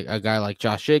 And then you get a guy like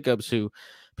Josh Jacobs, who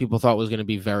people thought was going to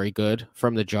be very good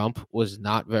from the jump, was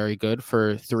not very good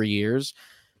for 3 years.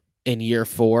 In year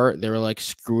 4, they were like,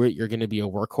 screw it, you're going to be a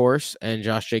workhorse. And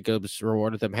Josh Jacobs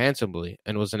rewarded them handsomely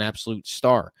and was an absolute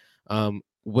star.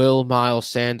 Will Miles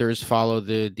Sanders follow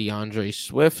the DeAndre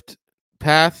Swift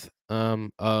path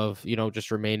of,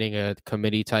 just remaining a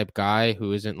committee type guy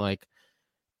who isn't like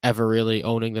ever really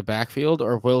owning the backfield?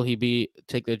 Or will he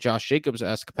take the Josh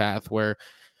Jacobs-esque path where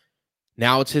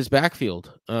now it's his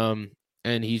backfield?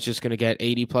 And he's just going to get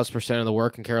 80+% of the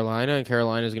work in Carolina. And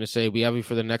Carolina is going to say, we have you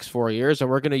for the next 4 years, and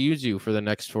we're going to use you for the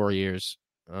next 4 years.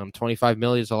 $25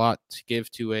 million is a lot to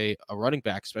give to a running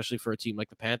back, especially for a team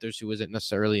like the Panthers, who isn't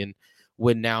necessarily in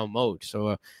win now mode.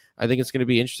 So I think it's going to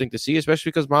be interesting to see, especially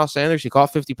because Miles Sanders, he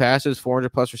caught 50 passes,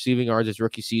 400+ receiving yards his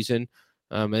rookie season.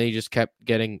 And he just kept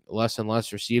getting less and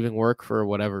less receiving work for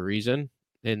whatever reason.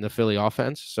 in the Philly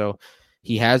offense. So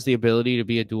he has the ability to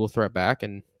be a dual threat back,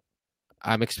 and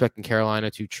I'm expecting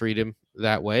Carolina to treat him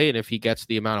that way. And if he gets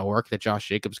the amount of work that Josh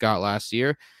Jacobs got last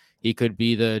year, he could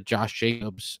be the Josh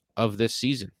Jacobs of this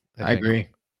season. I agree.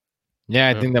 Yeah,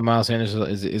 I think that Miles Sanders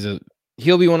is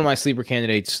he'll be one of my sleeper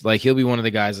candidates. Like he'll be one of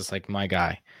the guys that's like my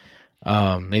guy.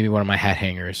 Maybe one of my hat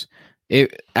hangers.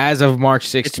 As of March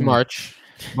 16th. It's March.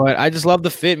 But I just love the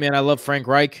fit, man. I love Frank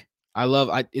Reich.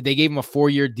 They gave him a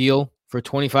 4-year deal for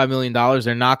 $25 million.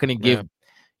 They're not going to give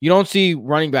you don't see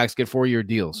running backs get 4-year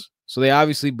deals. So they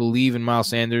obviously believe in Miles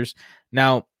Sanders.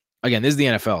 Now, again, this is the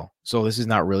NFL. So this is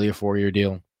not really a 4-year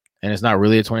deal. And it's not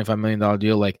really a $25 million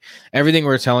deal. Like everything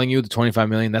we're telling you, the $25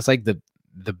 million, that's like the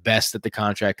best that the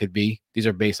contract could be. These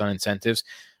are based on incentives.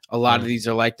 A lot of these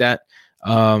are like that.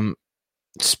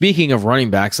 Speaking of running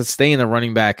backs, let's stay in the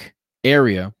running back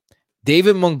area.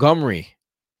 David Montgomery,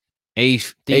 a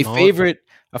favorite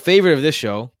of this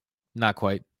show. Not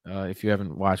quite. If you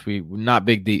haven't watched, we're not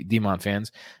big Demont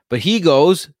fans, but he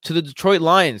goes to the Detroit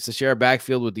Lions to share a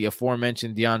backfield with the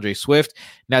aforementioned DeAndre Swift.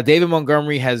 Now, David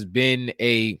Montgomery has been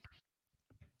a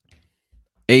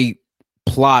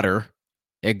plotter,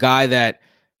 a guy that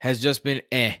has just been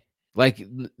like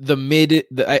the mid.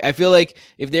 I feel like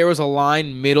if there was a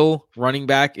line middle running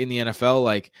back in the NFL,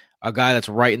 like a guy that's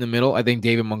right in the middle, I think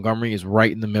David Montgomery is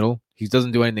right in the middle. He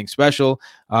doesn't do anything special.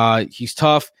 He's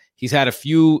tough. He's had a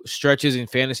few stretches in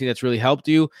fantasy that's really helped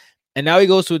you. And now he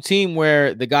goes to a team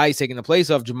where the guy he's taking the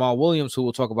place of, Jamal Williams, who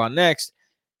we'll talk about next,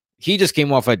 he just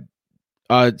came off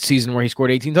a season where he scored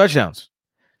 18 touchdowns.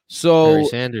 So Barry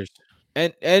Sanders.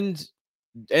 And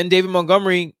David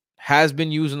Montgomery has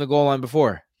been using the goal line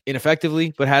before.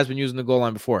 Ineffectively, but has been using the goal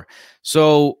line before.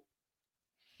 So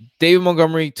David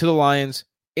Montgomery to the Lions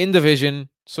in division,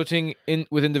 switching in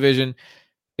within division.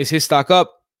 Is his stock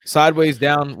up, sideways,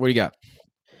 down? What do you got?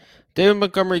 David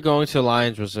Montgomery going to the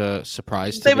Lions was a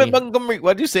surprise to me. Montgomery,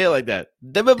 why do you say it like that?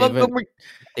 David Montgomery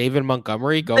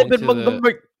going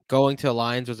to the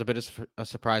Lions was a bit of a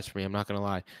surprise for me. I'm not going to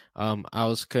lie. I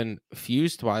was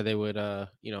confused why they would,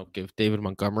 give David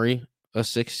Montgomery a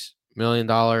 $6 million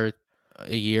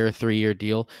a year, 3-year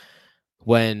deal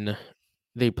when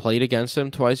they played against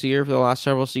him twice a year for the last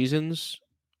several seasons.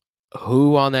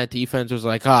 Who on that defense was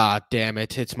like, damn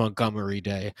it, it's Montgomery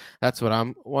Day? That's what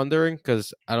I'm wondering,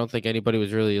 because I don't think anybody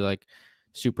was really like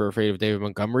super afraid of David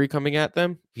Montgomery coming at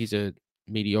them. He's a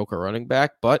mediocre running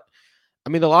back, but I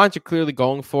mean, the Lions are clearly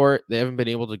going for it. They haven't been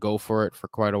able to go for it for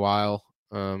quite a while.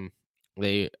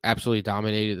 They absolutely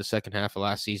dominated the second half of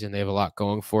last season. They have a lot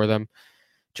going for them.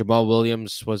 Jamal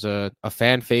Williams was a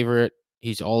fan favorite.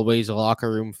 He's always a locker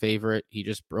room favorite. He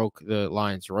just broke the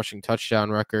Lions' rushing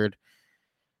touchdown record.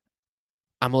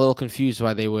 I'm a little confused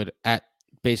why they would, at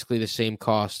basically the same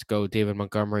cost, go David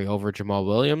Montgomery over Jamal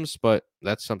Williams, but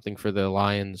that's something for the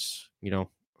Lions,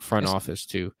 front office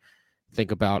to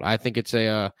think about. I think it's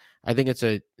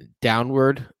a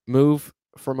downward move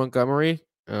for Montgomery,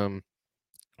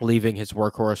 leaving his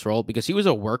workhorse role, because he was a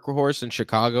workhorse in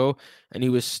Chicago and he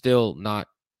was still not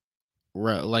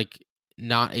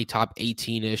a top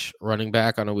 18-ish running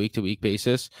back on a week-to-week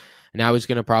basis. Now he's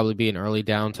going to probably be an early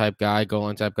down type guy, goal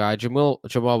line type guy. Jamal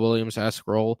Williams-esque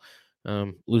role,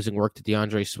 losing work to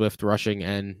DeAndre Swift rushing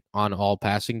and on all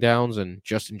passing downs, and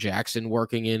Justin Jackson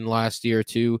working in last year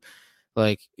too.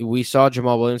 Like, we saw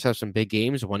Jamal Williams have some big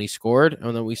games when he scored,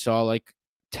 and then we saw like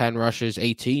 10 rushes,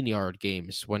 18-yard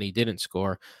games when he didn't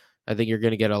score. I think you're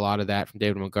going to get a lot of that from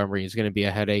David Montgomery. He's going to be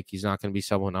a headache. He's not going to be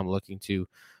someone I'm looking to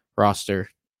roster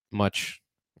much.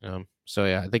 So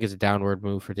yeah, I think it's a downward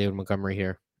move for David Montgomery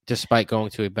here, despite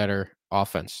going to a better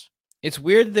offense. It's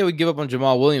weird that they would give up on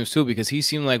Jamal Williams too, because he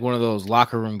seemed like one of those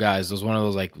locker room guys, one of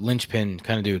those like linchpin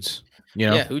kind of dudes.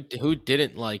 Yeah, who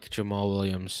didn't like Jamal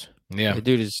Williams? Yeah, the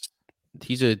dude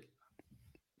he's a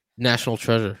national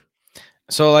treasure.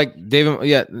 So like David,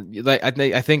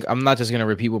 I think I'm not just gonna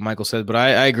repeat what Michael said, but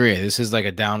I agree. This is like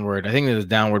a downward. I think there's a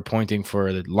downward pointing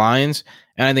for the Lions,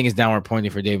 and I think it's downward pointing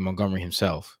for David Montgomery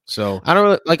himself. So I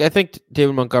don't really, I think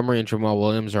David Montgomery and Jamal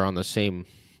Williams are on the same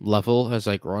level as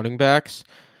like running backs,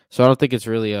 so I don't think it's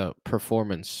really a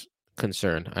performance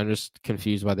concern. I'm just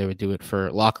confused why they would do it for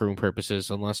locker room purposes,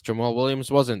 unless Jamal Williams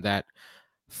wasn't that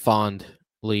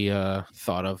fondly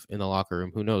thought of in the locker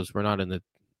room. Who knows? We're not in the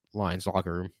Lions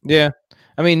locker room. Yeah,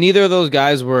 I mean, neither of those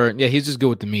guys were. Yeah, he's just good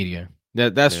with the media.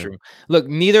 That's true. Look,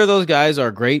 neither of those guys are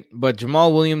great, but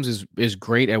Jamal Williams is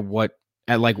great at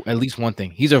least one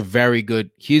thing. He's a very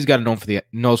good. He's got a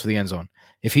nose for the end zone.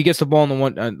 If he gets the ball in the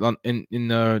one in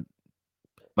the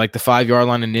like the 5-yard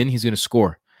line and in, he's going to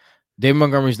score. David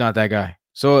Montgomery's not that guy.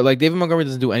 So like David Montgomery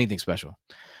doesn't do anything special.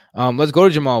 Let's go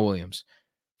to Jamal Williams.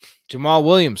 Jamal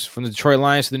Williams from the Detroit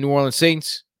Lions to the New Orleans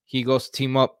Saints. He goes to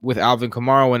team up with Alvin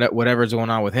Kamara when whatever's going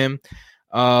on with him.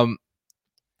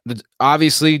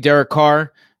 Obviously, Derek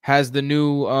Carr has the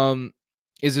new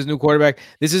is his new quarterback.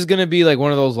 This is gonna be like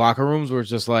one of those locker rooms where it's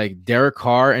just like Derek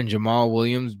Carr and Jamal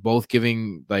Williams both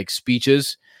giving like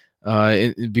speeches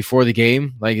before the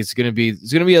game. Like it's gonna be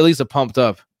at least a pumped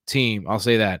up team. I'll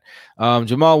say that.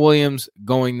 Jamal Williams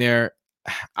going there.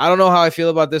 I don't know how I feel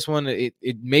about this one.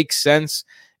 It makes sense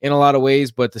in a lot of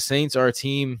ways, but the Saints are a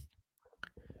team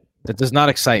that does not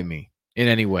excite me in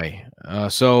any way.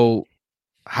 So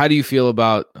how do you feel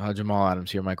about Jamal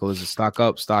Adams here, Michael? Is it stock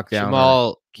up, stock down?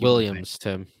 Jamal Williams,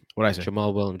 Tim. What I say?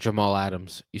 Jamal Williams, Jamal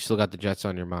Adams. You still got the Jets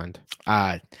on your mind.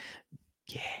 Yeah.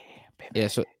 Yeah,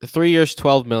 so 3 years,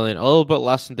 $12 million, a little bit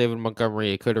less than David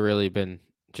Montgomery. It could have really been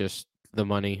just the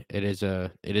money. It is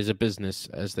a business,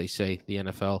 as they say, the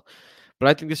NFL. But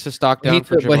I think this is stock down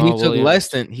for Jamal Williams.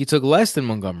 But he took less than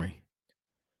Montgomery.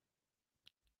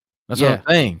 That's what I'm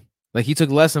saying. Like he took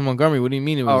less than Montgomery. What do you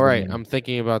mean? It was right. I'm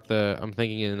thinking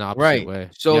in an opposite way.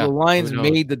 So the Lions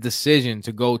made the decision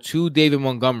to go to David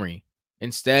Montgomery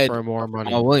instead for more money.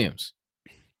 Jamal Williams.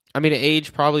 I mean,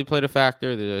 age probably played a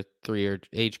factor. There's a 3-year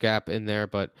age gap in there,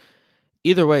 but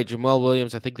either way, Jamal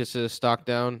Williams, I think this is a stock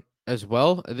down as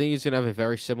well. I think he's going to have a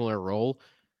very similar role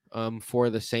for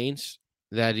the Saints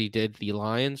that he did the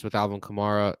Lions, with Alvin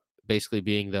Kamara basically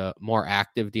being the more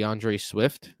active DeAndre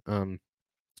Swift.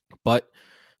 But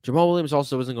Jamal Williams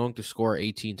also isn't going to score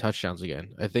 18 touchdowns again.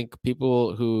 I think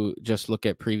people who just look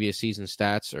at previous season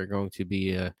stats are going to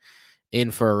be in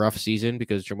for a rough season,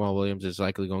 because Jamal Williams is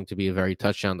likely going to be a very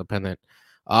touchdown-dependent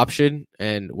option.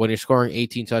 And when you're scoring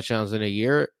 18 touchdowns in a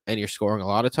year and you're scoring a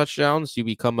lot of touchdowns, you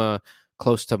become a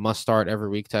close to must-start every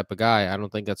week type of guy. I don't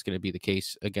think that's going to be the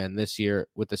case again this year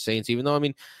with the Saints, even though, I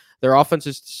mean, their offense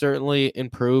is certainly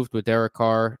improved with Derek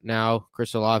Carr now,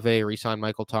 Chris Olave, re-signed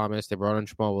Michael Thomas. They brought in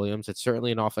Jamal Williams. It's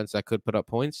certainly an offense that could put up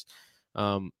points.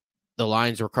 The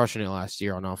Lions were crushing it last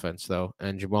year on offense, though,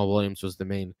 and Jamal Williams was the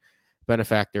main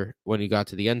benefactor when he got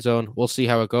to the end zone. We'll see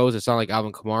how it goes. It's not like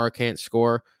Alvin Kamara can't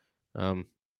score.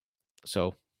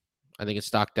 So I think it's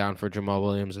stock down for Jamal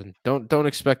Williams, and don't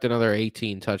expect another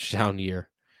 18 touchdown year.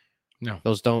 No,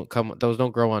 those don't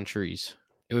grow on trees.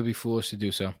 It would be foolish to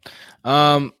do so.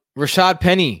 Rashad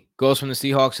Penny goes from the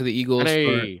Seahawks to the Eagles for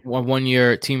a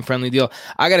 1-year team-friendly deal.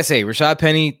 I gotta say, Rashad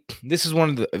Penny, this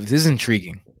is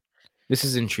intriguing. This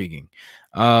is intriguing.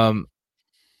 Rashad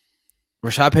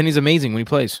Penny's amazing when he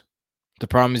plays. The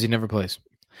problem is he never plays.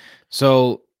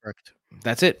 So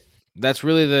that's it. That's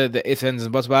really the ifs, ands,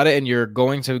 and buts about it. And you're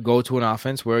going to go to an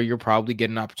offense where you're probably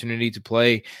getting an opportunity to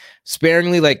play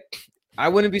sparingly. Like, I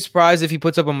wouldn't be surprised if he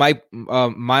puts up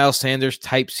a Miles Sanders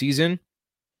type season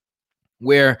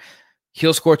where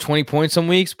he'll score 20 points some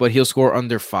weeks, but he'll score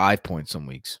under 5 points some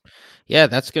weeks. Yeah,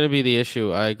 that's going to be the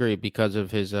issue. I agree, because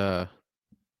of his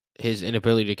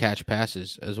inability to catch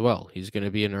passes as well. He's going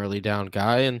to be an early down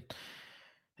guy, and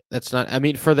that's not, I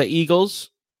mean, for the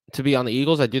Eagles, to be on the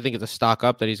Eagles, I do think it's a stock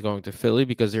up that he's going to Philly,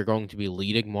 because they're going to be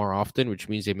leading more often, which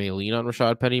means they may lean on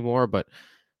Rashad Penny more. But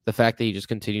the fact that he just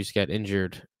continues to get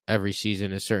injured every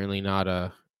season is certainly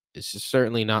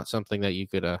not something that you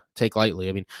could take lightly.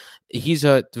 I mean, he's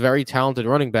a very talented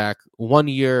running back. 1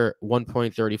 year,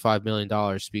 $1.35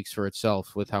 million speaks for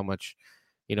itself with how much,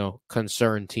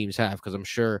 concern teams have. Because I'm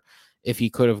sure if he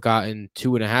could have gotten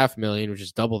 $2.5 million, which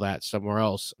is double that somewhere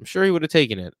else, I'm sure he would have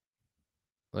taken it.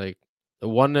 Like, the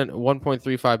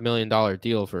 $1.35 million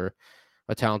deal for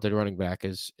a talented running back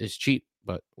is cheap,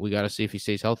 but we got to see if he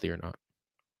stays healthy or not.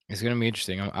 It's gonna be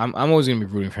interesting. I'm always gonna be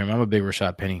rooting for him. I'm a big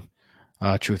Rashad Penny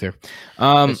truther.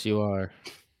 Yes, you are.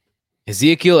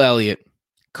 Ezekiel Elliott,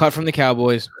 cut from the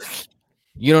Cowboys.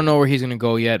 You don't know where he's gonna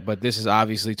go yet, but this is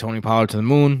obviously Tony Pollard to the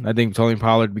moon. I think Tony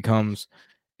Pollard becomes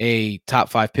a top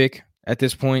 5 pick at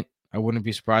this point. I wouldn't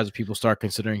be surprised if people start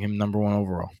considering him number 1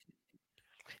 overall.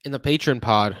 In the Patreon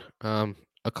pod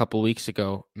a couple weeks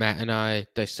ago, Matt and I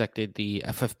dissected the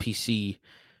FFPC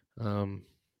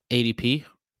ADP,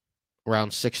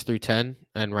 rounds 6 through 10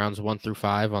 and rounds 1 through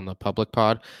 5 on the public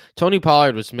pod. Tony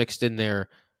Pollard was mixed in there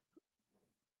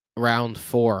round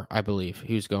 4, I believe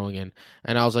he was going in.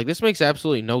 And I was like, this makes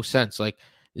absolutely no sense. Like,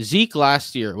 Zeke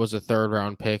last year was a 3rd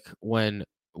round pick when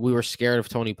we were scared of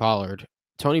Tony Pollard.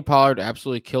 Tony Pollard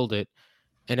absolutely killed it.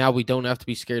 And now we don't have to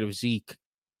be scared of Zeke.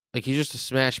 Like, he's just a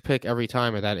smash pick every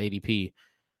time at that ADP.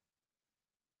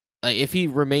 Like, if he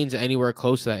remains anywhere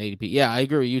close to that ADP, yeah, I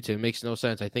agree with you, Tim. It makes no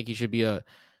sense. I think he should be a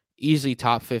easily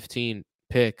top 15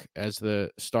 pick as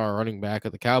the star running back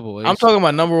of the Cowboys. I'm talking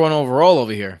about number 1 overall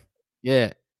over here.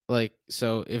 Yeah, like,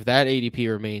 so if that ADP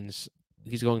remains,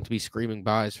 he's going to be screaming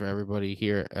buys for everybody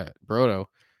here at Brodo.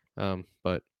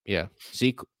 But yeah,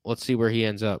 Zeke. Let's see where he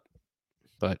ends up.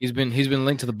 But He's been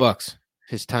linked to the Bucks.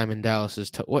 his time in Dallas is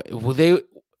what will they,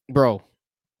 bro?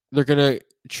 They're gonna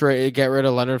get rid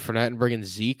of Leonard Fournette and bring in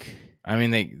Zeke. I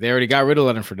mean, they already got rid of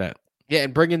Leonard Fournette. Yeah,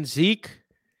 and bring in Zeke.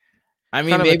 I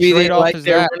mean, maybe they like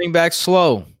their running back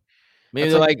slow. Maybe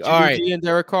they're like, all right, and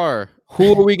Derek Carr.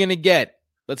 Who are we gonna get?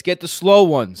 Let's get the slow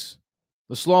ones.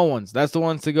 The slow ones. That's the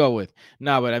ones to go with.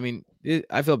 No, but I mean,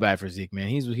 I feel bad for Zeke, man.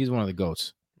 He's one of the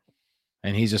GOATs,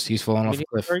 and he's falling off a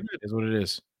cliff. Is what it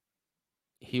is.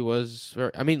 He was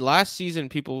very. I mean, last season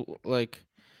people like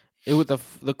it. Was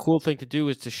the cool thing to do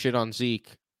is to shit on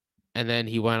Zeke, and then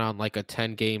he went on like a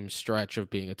 10-game stretch of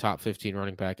being a top 15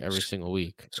 running back every single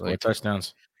week. Scored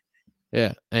touchdowns.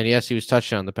 Yeah, and yes, he was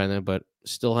touchdown dependent, but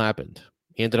still happened.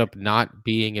 He ended up not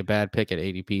being a bad pick at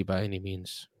ADP by any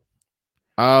means.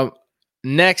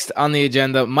 Next on the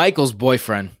agenda, Michael's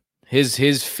boyfriend,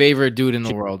 his favorite dude in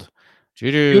the world.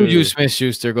 Juju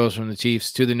Smith-Schuster goes from the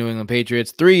Chiefs to the New England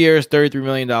Patriots. 3 years, $33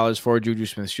 million for Juju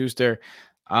Smith-Schuster.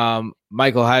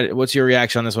 Michael, what's your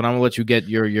reaction on this one? I'm gonna let you get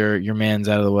your mans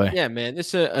out of the way. Yeah, man,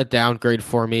 it's a downgrade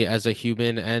for me as a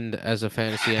human and as a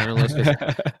fantasy analyst.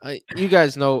 You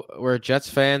guys know we're Jets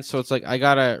fans, so it's like I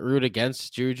gotta root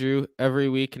against Juju every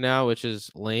week now, which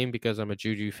is lame because I'm a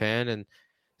Juju fan. And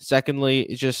secondly,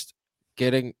 it's just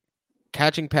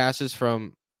catching passes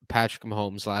from Patrick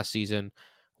Mahomes last season.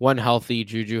 When healthy,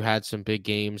 Juju had some big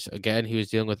games. Again, he was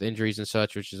dealing with injuries and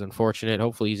such, which is unfortunate.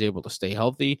 Hopefully, he's able to stay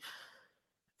healthy.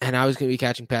 And I was going to be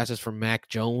catching passes from Mac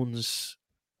Jones,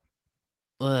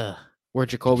 where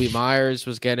Jacoby Myers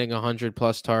was getting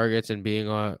 100+ targets and being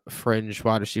a fringe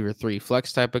wide receiver 3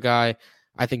 flex type of guy.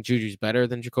 I think Juju's better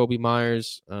than Jacoby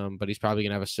Myers, but he's probably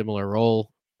going to have a similar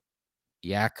role.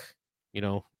 Yak,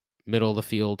 middle of the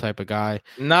field type of guy.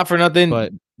 Not for nothing,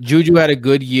 but Juju had a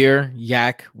good year,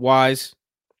 Yak-wise,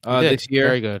 this year.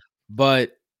 Very good.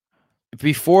 But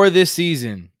before this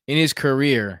season, in his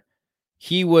career,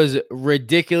 he was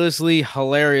ridiculously,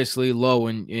 hilariously low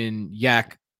in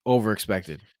Yak over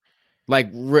expected, like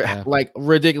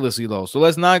ridiculously low. So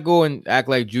let's not go and act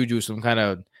like Juju some kind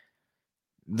of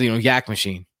Yak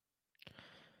machine.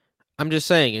 I'm just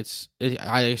saying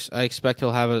I expect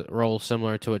he'll have a role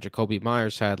similar to what Jacoby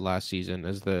Myers had last season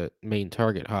as the main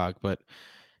target hog. But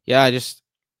yeah, I just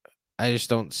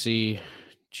don't see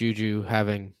Juju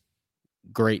having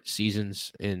great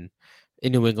seasons in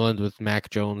New England with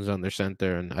Mac Jones on their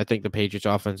center. And I think the Patriots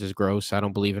offense is gross. I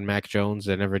don't believe in Mac Jones.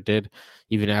 I never did,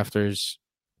 even after his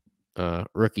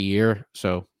rookie year.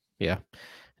 So yeah,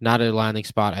 not a landing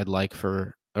spot I'd like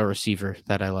for a receiver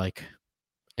that I like.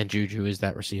 And Juju is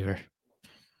that receiver.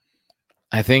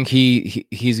 I think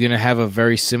he's going to have a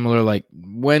very similar, like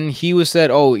when he was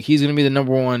said, he's going to be the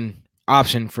number one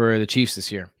option for the Chiefs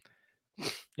this year.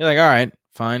 You're like, all right,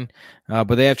 fine.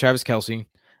 But they have Travis Kelce.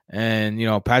 And,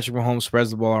 Patrick Mahomes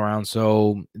spreads the ball around.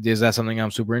 So is that something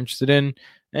I'm super interested in?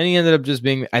 And he ended up just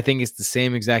being, I think it's the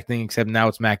same exact thing, except now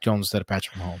it's Mac Jones instead of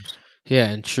Patrick Mahomes. Yeah,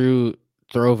 and true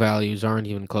throw values aren't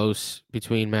even close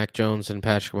between Mac Jones and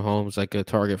Patrick Mahomes. Like a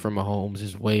target from Mahomes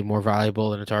is way more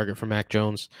valuable than a target from Mac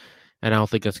Jones. And I don't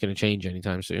think that's going to change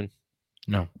anytime soon.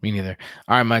 No, me neither.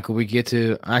 All right, Michael, we get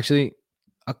to actually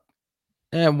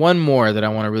one more that I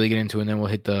want to really get into, and then we'll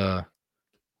hit the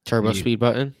turbo speed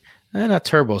button. Not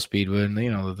turbo speed, but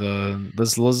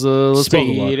let's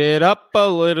speed it up a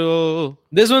little.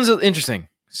 This one's interesting.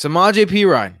 Samaje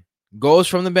Perine goes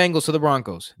from the Bengals to the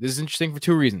Broncos. This is interesting for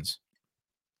two reasons.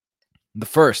 The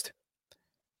first,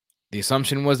 the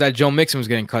assumption was that Joe Mixon was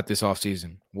getting cut this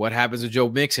offseason. What happens with Joe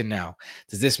Mixon now?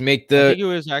 Does this make I think it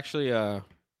was actually I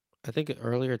think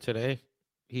earlier today.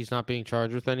 He's not being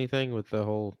charged with anything with the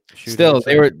whole shooting. Still,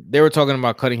 they were talking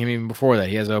about cutting him even before that.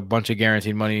 He has a bunch of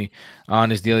guaranteed money on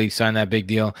his deal. He signed that big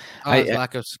deal. His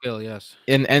lack of skill, yes.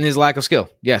 And his lack of skill,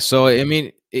 yes. So, I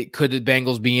mean, could the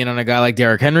Bengals be in on a guy like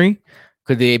Derrick Henry?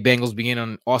 Could the Bengals be in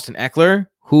on Austin Eckler,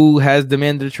 who has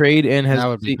demanded a trade and has that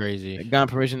would be crazy. Gotten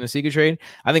permission to seek a trade?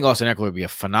 I think Austin Eckler would be a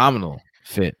phenomenal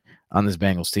fit on this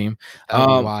Bengals team. That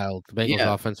would be wild. The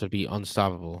Bengals offense would be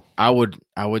unstoppable. I would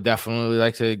definitely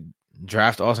like to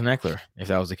draft Austin Eckler if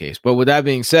that was the case. But with that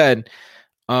being said,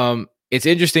 it's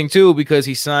interesting too because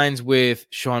he signs with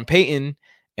Sean Payton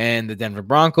and the Denver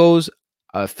Broncos.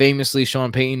 Famously,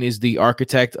 Sean Payton is the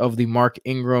architect of the Mark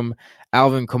Ingram,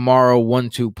 Alvin Kamara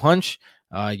 1-2 punch.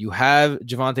 You have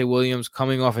Javonte Williams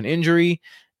coming off an injury,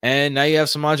 and now you have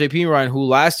Samaje Perine, who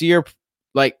last year,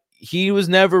 he was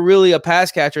never really a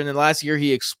pass catcher, and then last year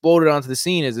he exploded onto the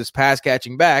scene as this pass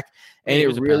catching back. And he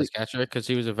was a pass catcher because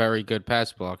he was a very good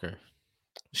pass blocker.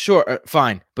 Sure,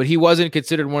 fine, but he wasn't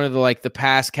considered one of the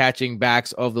pass catching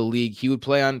backs of the league. He would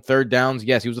play on third downs.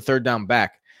 Yes, he was a third down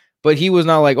back, but he was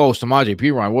not like, oh, Samaje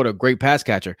Perine, what a great pass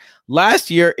catcher. Last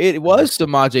year, it was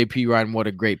Samaje Perine, what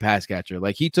a great pass catcher.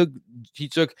 Like he took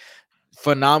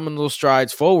phenomenal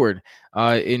strides forward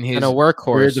in his and a workhorse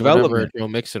career development. whenever Joe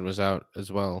Mixon was out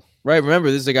as well. Right. Remember,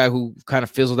 this is a guy who kind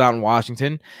of fizzled out in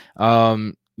Washington. He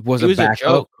was a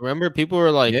joke. Remember, people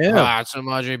were like, yeah,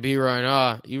 Samaje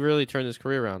Perine. He really turned his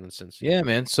career around in Cincy. Yeah,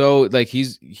 man. So like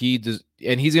he's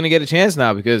gonna get a chance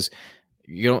now because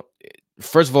you don't.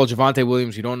 First of all, Javonte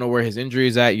Williams, you don't know where his injury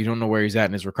is at. You don't know where he's at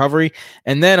in his recovery.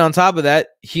 And then on top of that,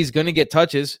 he's going to get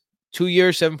touches. 2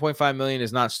 years, $7.5 million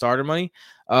is not starter money,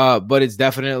 but it's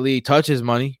definitely touches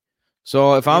money.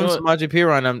 So if I'm Samaje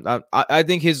Perine, I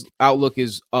think his outlook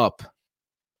is up.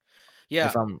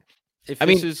 Yeah.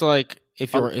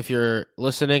 If you're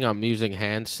listening, I'm using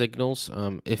hand signals.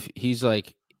 If he's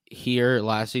like here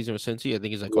last season with Cincy, I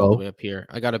think he's like all the way up here.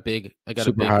 I got a big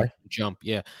high jump.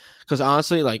 Yeah. Because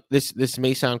honestly, like this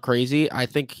may sound crazy. I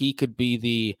think he could be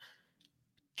the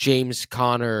James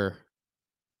Conner,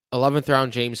 11th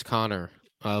round James Conner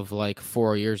of like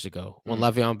 4 years ago when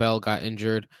Le'Veon Bell got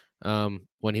injured.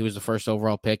 When he was the first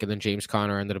overall pick, and then James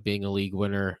Conner ended up being a league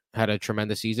winner, had a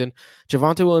tremendous season.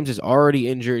 Javonte Williams is already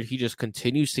injured. He just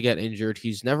continues to get injured.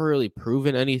 He's never really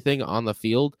proven anything on the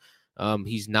field.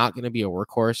 He's not going to be a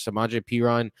workhorse. Samaje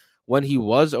Perine, when he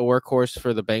was a workhorse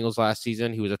for the Bengals last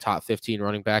season, he was a top 15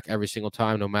 running back every single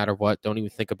time, no matter what. Don't even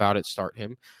think about it. Start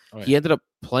him. Right. He ended up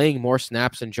playing more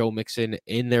snaps than Joe Mixon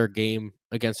in their game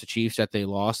against the Chiefs that they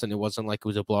lost, and it wasn't like it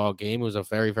was a blowout game. It was a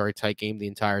very, very tight game the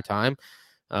entire time.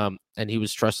 And he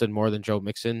was trusted more than Joe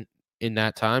Mixon in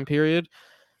that time period.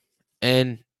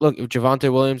 And look, if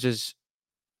Javonte Williams is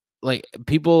like,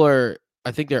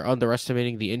 I think they're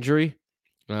underestimating the injury.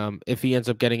 If he ends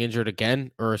up getting injured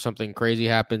again or something crazy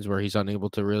happens where he's unable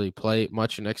to really play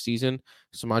much next season,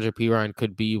 Samaje Perine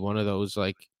could be one of those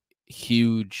like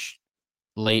huge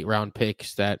late round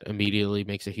picks that immediately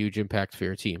makes a huge impact for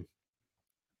your team.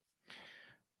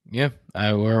 Yeah,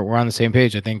 we're on the same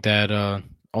page. I think that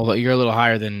although you're a little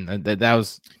higher than that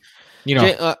was,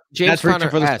 James Conner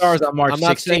for the Stars on March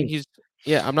 16th.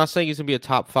 I'm not saying he's gonna be a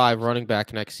top 5 running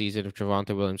back next season if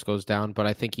Javonte Williams goes down, but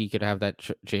I think he could have that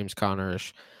James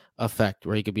Conner-ish effect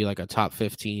where he could be like a top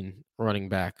 15 running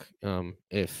back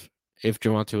if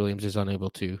Javonte Williams is unable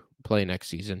to play next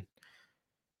season.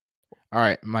 All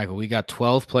right, Michael, we got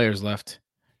 12 players left.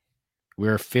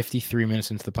 We're 53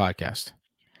 minutes into the podcast.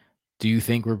 Do you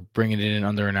think we're bringing it in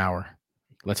under an hour?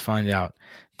 Let's find out.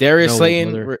 Darius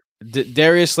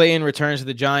Slayton returns to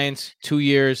the Giants. 2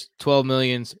 years, $12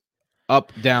 million,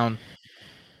 up, down,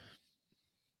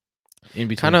 in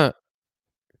between.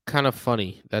 Kind of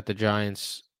funny that the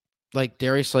Giants, like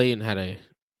Darius Slayton had a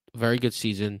very good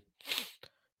season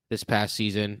this past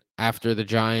season after the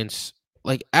Giants,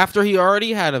 like after he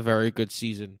already had a very good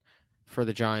season for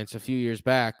the Giants a few years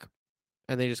back,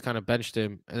 and they just kind of benched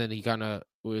him, and then they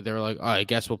were like, oh, I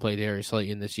guess we'll play Darius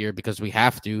Slayton this year because we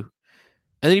have to.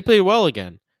 And then he played well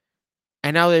again.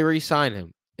 And now they re-sign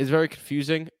him. It's very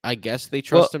confusing. I guess they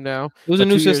trust him now. It was a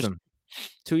new system.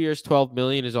 2 years, $12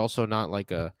 million is also not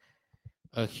like a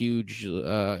huge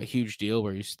deal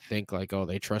where you think like, oh,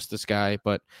 they trust this guy.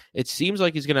 But it seems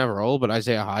like he's going to have a role. But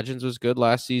Isaiah Hodgins was good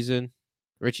last season.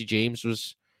 Richie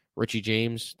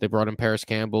James. They brought in Paris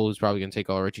Campbell, who's probably going to take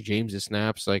all Richie James'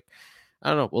 snaps. Like, I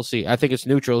don't know. We'll see. I think it's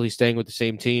neutral. He's staying with the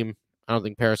same team. I don't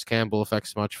think Paris Campbell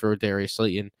affects much for Darius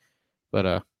Slayton.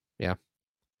 But, yeah.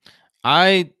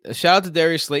 I shout out to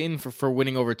Darius Slayton for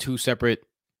winning over 2 separate,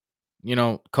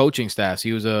 coaching staffs.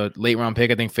 He was a late round pick,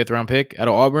 I think 5th round pick out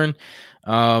of Auburn.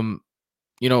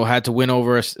 Had to win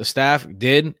over a staff,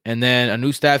 did, and then a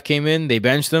new staff came in. They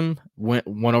benched him,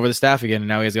 won over the staff again, and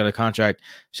now he's got a contract.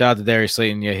 Shout out to Darius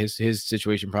Slayton. Yeah, his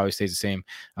situation probably stays the same.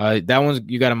 That one's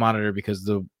you got to monitor because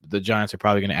the Giants are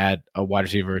probably going to add a wide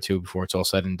receiver or 2 before it's all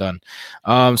said and done.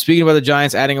 Speaking about the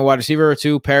Giants adding a wide receiver or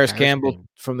 2, Paris Campbell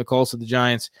from the Colts of the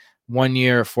Giants, 1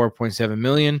 year, $4.7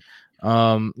 million.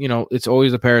 It's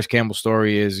always the Paris Campbell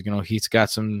story is, he's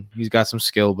got some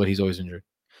skill, but he's always injured.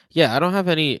 Yeah,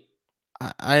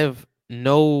 I have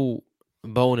no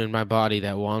bone in my body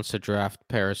that wants to draft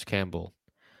Paris Campbell.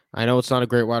 I know it's not a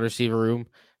great wide receiver room.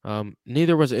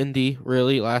 Neither was Indy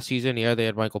really last season. Yeah, they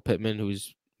had Michael Pittman,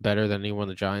 who's better than anyone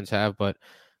the Giants have, but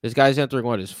this guy's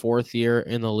entering his 4th year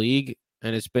in the league,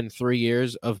 and it's been 3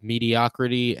 years of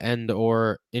mediocrity and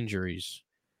or injuries.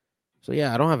 So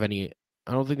yeah, I don't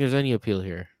think there's any appeal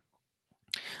here.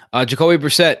 Jacoby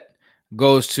Brissett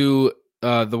goes to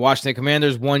the Washington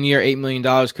Commanders, 1 year, $8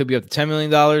 million, could be up to $10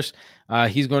 million.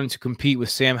 He's going to compete with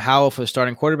Sam Howell for the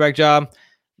starting quarterback job.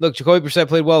 Look, Jacoby Brissett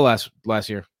played well last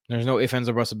year. There's no ifs, ands,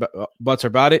 or buts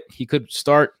about it. He could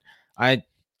start. I'd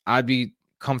be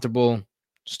comfortable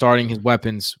starting his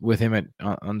weapons with him at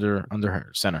under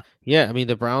center. Yeah, I mean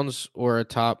the Browns were a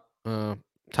top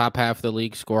half of the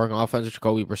league scoring offense.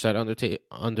 Jacoby Brissett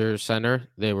under center.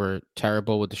 They were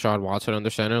terrible with Deshaun Watson under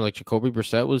center. Like Jacoby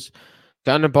Brissett was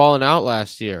kind of balling out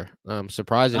last year.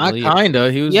 Surprisingly, Not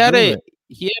kinda. He was.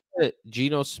 He had a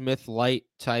Geno Smith light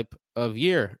type of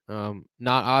year. Not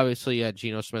obviously at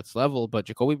Geno Smith's level, but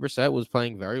Jacoby Brissett was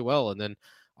playing very well. And then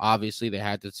obviously they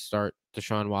had to start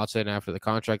Deshaun Watson after the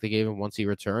contract they gave him once he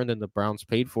returned, and the Browns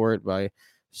paid for it by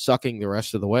sucking the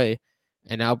rest of the way.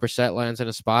 And now Brissett lands in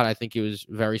a spot. I think it was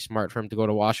very smart for him to go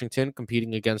to Washington,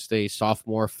 competing against a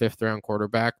sophomore 5th-round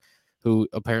quarterback who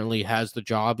apparently has the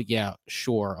job. Yeah,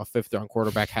 sure, a 5th-round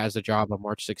quarterback has the job on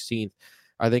March 16th.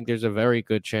 I think there's a very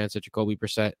good chance that Jacoby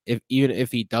Brissett, even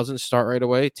if he doesn't start right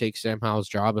away, takes Sam Howell's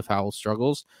job if Howell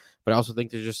struggles. But I also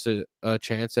think there's just a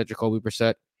chance that Jacoby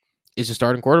Brissett is a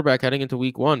starting quarterback heading into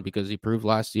week 1 because he proved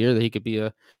last year that he could be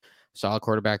a solid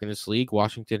quarterback in this league.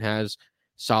 Washington has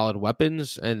solid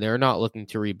weapons, and they're not looking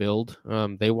to rebuild.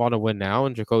 They want to win now,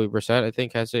 and Jacoby Brissett, I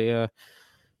think, has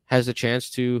a chance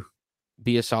to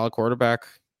be a solid quarterback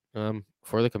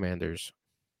for the Commanders.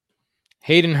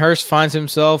 Hayden Hurst finds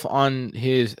himself on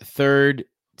his 3rd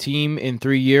team in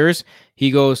 3 years.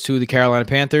 He goes to the Carolina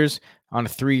Panthers on a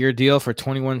 3-year deal for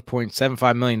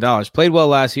 $21.75 million. Played well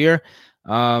last year.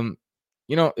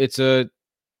 It's a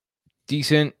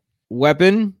decent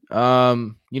weapon. I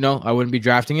wouldn't be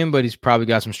drafting him, but he's probably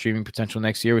got some streaming potential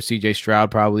next year with CJ Stroud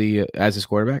probably as his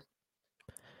quarterback.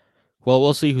 Well,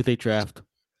 we'll see who they draft.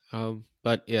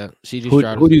 But yeah, CJ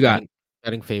Stroud. Who do you got?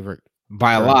 Betting favorite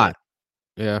by a lot.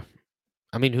 Yeah.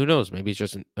 I mean, who knows? Maybe it's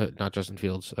Justin, not Justin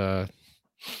Fields. The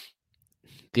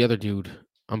other dude,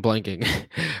 I'm blanking,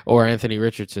 or Anthony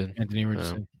Richardson.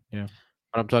 Yeah.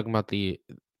 But I'm talking about the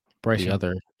Bryce Young.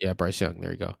 Bryce Young.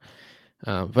 There you go.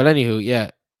 But anywho,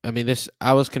 yeah. I mean,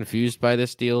 I was confused by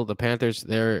this deal. The Panthers,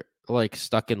 they're like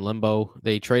stuck in limbo.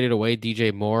 They traded away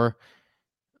DJ Moore,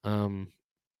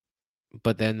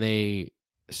 but then they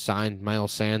signed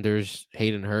Miles Sanders,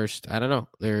 Hayden Hurst. I don't know.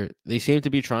 They seem to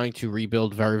be trying to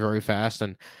rebuild very, very fast,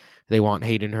 and they want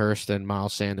Hayden Hurst and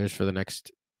Miles Sanders for the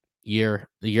next year,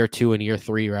 year 2 and year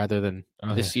 3, rather than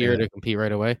this year to compete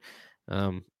right away.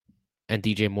 And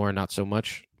DJ Moore, not so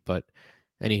much. But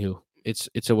anywho,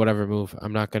 it's a whatever move.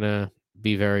 I'm not gonna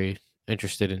be very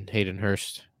interested in Hayden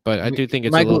Hurst, but I do think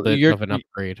it's Michael, a little bit of an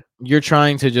upgrade. You're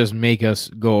trying to just make us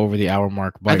go over the hour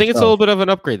mark. I think it's a little bit of an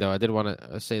upgrade, though. I did want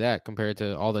to say that compared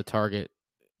to all the target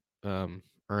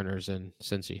earners in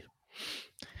Cincy.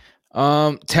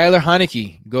 Taylor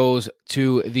Heinicke goes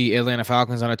to the Atlanta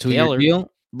Falcons on a 2-year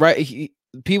deal. Right,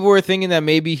 people were thinking that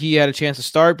maybe he had a chance to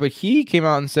start, but he came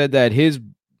out and said that his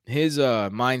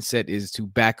mindset is to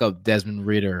back up Desmond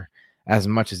Ridder as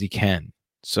much as he can.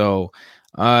 So,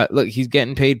 look, he's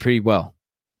getting paid pretty well.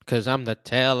 Because I'm the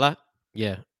Taylor.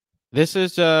 Yeah. This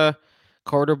is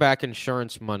quarterback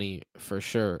insurance money for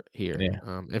sure here.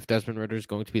 Yeah. If Desmond Ridder is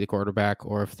going to be the quarterback,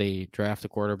 or if they draft a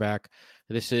quarterback,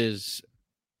 this is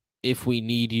if we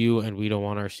need you and we don't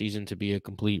want our season to be a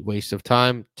complete waste of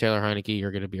time. Taylor Heinicke,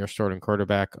 you're going to be our starting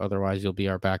quarterback. Otherwise, you'll be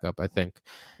our backup, I think.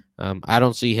 I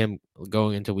don't see him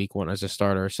going into week 1 as a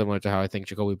starter, similar to how I think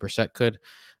Jacoby Brissett could.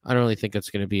 I don't really think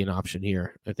it's going to be an option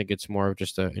here. I think it's more of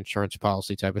just an insurance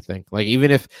policy type of thing. Like,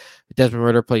 even if Desmond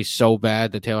Ridder plays so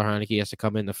bad that Taylor Heinicke has to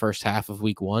come in the first half of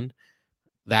week 1,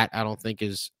 that I don't think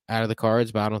is out of the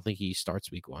cards, but I don't think he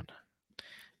starts week 1.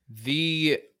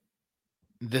 The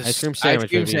ice cream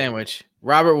sandwich.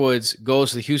 Robert Woods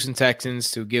goes to the Houston Texans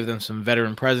to give them some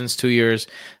veteran presence. 2 years,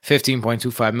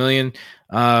 $15.25 million.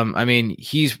 I mean,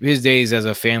 his days as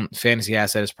a fantasy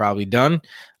asset is probably done.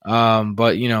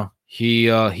 But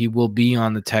he will be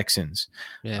on the Texans.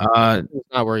 Yeah, it's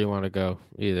not where you want to go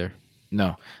either.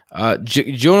 No.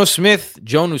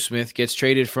 Jonnu Smith gets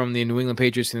traded from the New England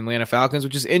Patriots to the Atlanta Falcons,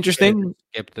 which is interesting.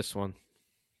 Skip this one.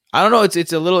 I don't know.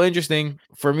 It's a little interesting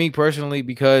for me personally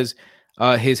because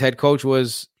his head coach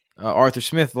was Arthur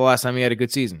Smith the last time he had a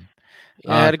good season.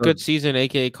 Yeah, had a good season,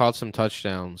 a.k.a. caught some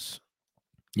touchdowns.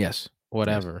 Yes.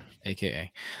 Whatever. Yes,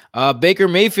 a.k.a. Baker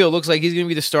Mayfield looks like he's going to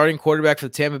be the starting quarterback for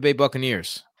the Tampa Bay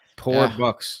Buccaneers. Poor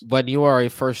Bucks. When you are a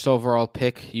first overall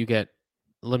pick, you get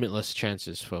limitless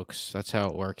chances, folks. That's how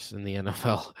it works in the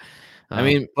NFL.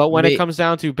 But when it comes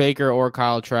down to Baker or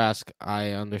Kyle Trask,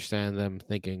 I understand them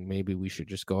thinking maybe we should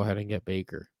just go ahead and get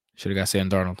Baker. Should have got Sam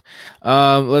Darnold.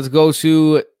 Let's go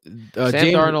to Sam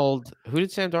Darnold. Who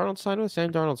did Sam Darnold sign with?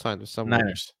 Sam Darnold signed with someone.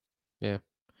 Niners. Yeah.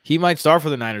 He might start for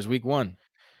the Niners week 1.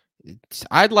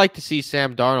 I'd like to see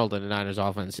Sam Darnold in the Niners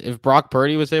offense. If Brock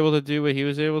Purdy was able to do what he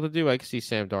was able to do, I could see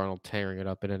Sam Darnold tearing it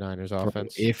up in the Niners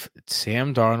offense. If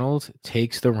Sam Darnold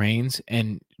takes the reins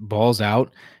and balls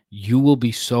out, you will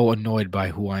be so annoyed by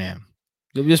who I am.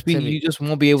 You'll just be, Timmy, you just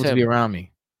won't be able to be Tim. around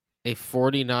me. A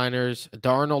 49ers,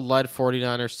 Darnold-led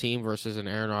 49ers team versus an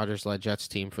Aaron Rodgers-led Jets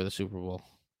team for the Super Bowl.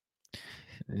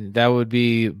 That would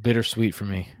be bittersweet for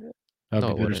me. That would No,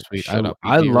 be it wouldn't. bittersweet. Shut up.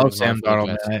 I You'd be love rooting Sam hard for the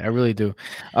Darnold, Jets. man. I really do.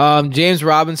 James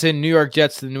Robinson, New York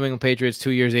Jets to the New England Patriots,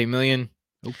 2 years, $8 million.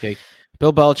 Okay.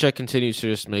 Bill Belichick continues to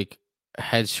just make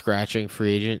head-scratching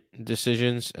free agent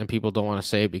decisions, and people don't want to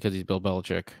say it because he's Bill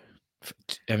Belichick.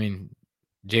 I mean,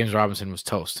 James Robinson was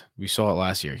toast. We saw it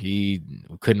last year. He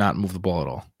could not move the ball at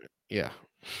all. Yeah.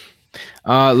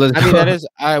 I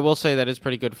I will say that is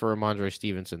pretty good for Ramondre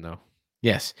Stevenson, though.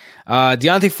 Yes.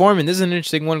 Deontay Foreman. This is an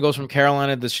interesting one. Goes from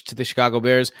Carolina to the Chicago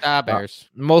Bears. Bears.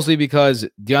 Mostly because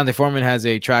Deontay Foreman has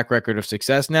a track record of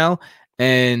success now,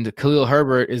 and Khalil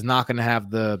Herbert is not going to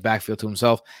have the backfield to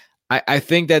himself. I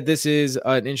think that this is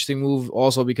an interesting move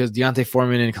also because Deontay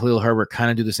Foreman and Khalil Herbert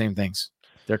kind of do the same things.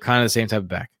 They're kind of the same type of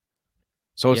back.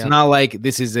 So it's not like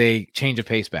this is a change of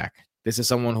pace back. This is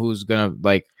someone who's going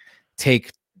to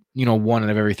take, one out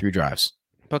of every 3 drives.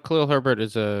 But Khalil Herbert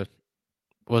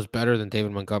was better than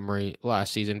David Montgomery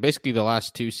last season, basically the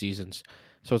last 2 seasons.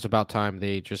 So it's about time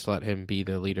they just let him be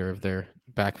the leader of their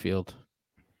backfield.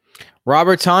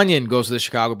 Robert Tonyan goes to the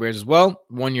Chicago Bears as well.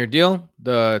 1-year deal.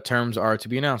 The terms are to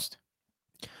be announced.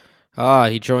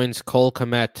 He joins Cole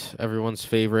Kmet, everyone's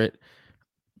favorite,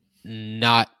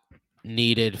 not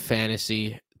needed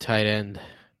fantasy tight end.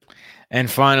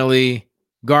 And finally,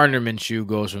 Gardner Minshew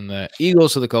goes from the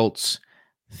Eagles to the Colts.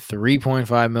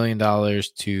 $3.5 million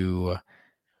to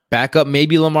back up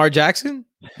maybe Lamar Jackson.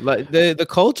 The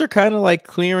Colts are kind of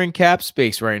clearing cap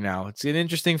space right now. It's an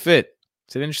interesting fit.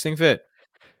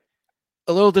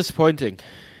 A little disappointing,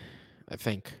 I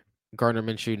think. Gardner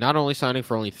Minshew not only signing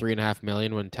for only $3.5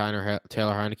 million when Taylor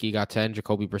Heineke got 10,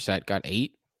 Jacoby Brissett got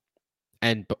 8,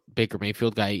 and Baker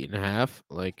Mayfield got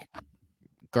 8.5.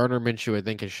 Gardner Minshew, I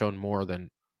think, has shown more than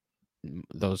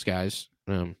those guys.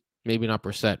 Maybe not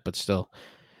Brissett, but still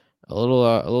a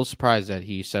little surprised that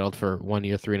he settled for 1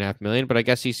 year, $3.5 million. But I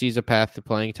guess he sees a path to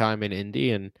playing time in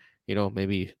Indy, and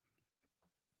maybe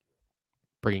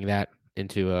bringing that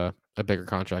into a bigger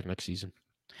contract next season.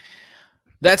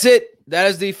 That's it. That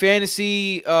is the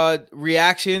fantasy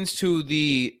reactions to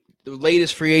the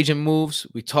latest free agent moves.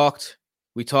 We talked.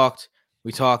 And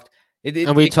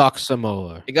we talked some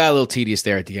more. It got a little tedious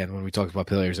there at the end when we talked about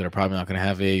players that are probably not going to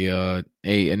have an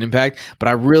impact. But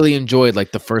I really enjoyed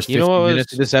the first 15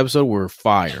 minutes of this episode were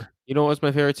fire. You know what was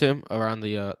my favorite, Tim? Around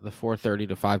the 4:30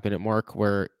 to 5 minute mark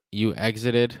where you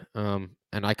exited,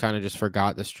 and I kind of just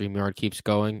forgot the StreamYard keeps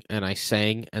going, and I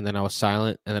sang, and then I was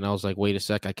silent, and then I was like, wait a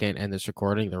sec, I can't end this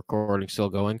recording. The recording's still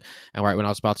going. And right when I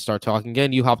was about to start talking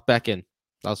again, you hopped back in.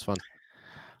 That was fun.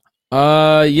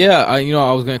 Yeah,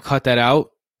 I was going to cut that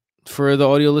out for the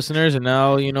audio listeners, and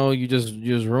now you just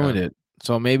ruined it.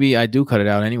 So maybe I do cut it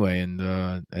out anyway, and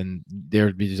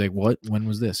they'd be just like, "What? When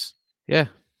was this?" Yeah,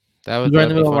 that was right in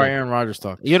the middle of our Aaron Rodgers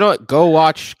talk. You know what? Go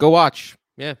watch.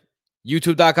 Yeah.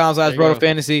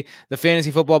 YouTube.com/BrotoFantasy, the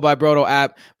Fantasy Football by Broto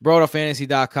app,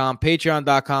 BrotoFantasy.com,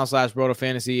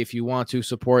 Patreon.com/BrotoFantasy if you want to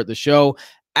support the show,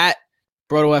 at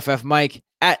BrotoFF Mike,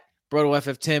 at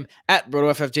BrotoFF Tim, at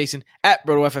BrotoFF Jason, at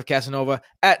BrotoFF Casanova,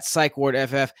 at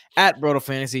PsychWardFF, at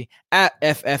BrotoFantasy, at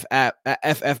FF app, at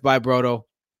FF by Broto.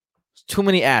 Too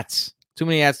many ats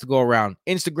to go around.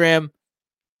 Instagram,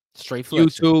 straight flexing.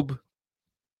 YouTube,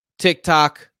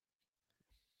 TikTok,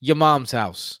 your mom's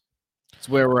house. That's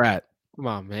where we're at. Come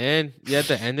on, man. You had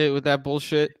to end it with that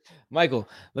bullshit. Michael,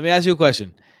 let me ask you a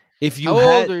question. How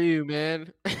old are you,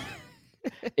 man?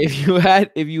 if you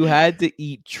had to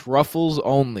eat truffles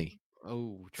only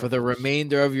for the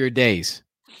remainder of your days.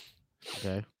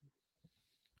 Okay.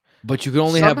 But you can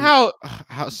only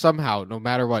somehow, no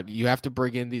matter what, you have to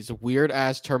bring in these weird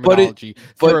ass terminology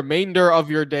for the remainder of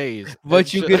your days.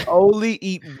 But you can only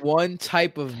eat one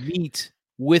type of meat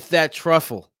with that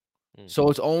truffle.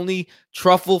 So it's only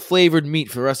truffle flavored meat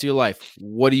for the rest of your life.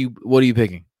 What are you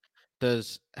picking?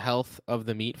 Does health of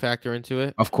the meat factor into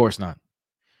it? Of course not.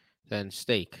 Then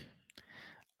steak.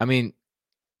 I mean,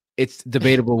 it's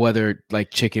debatable whether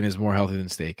chicken is more healthy than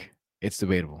steak. It's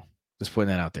debatable. Just putting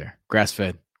that out there. Grass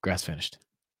fed, grass finished.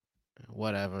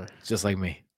 Whatever. It's just like me.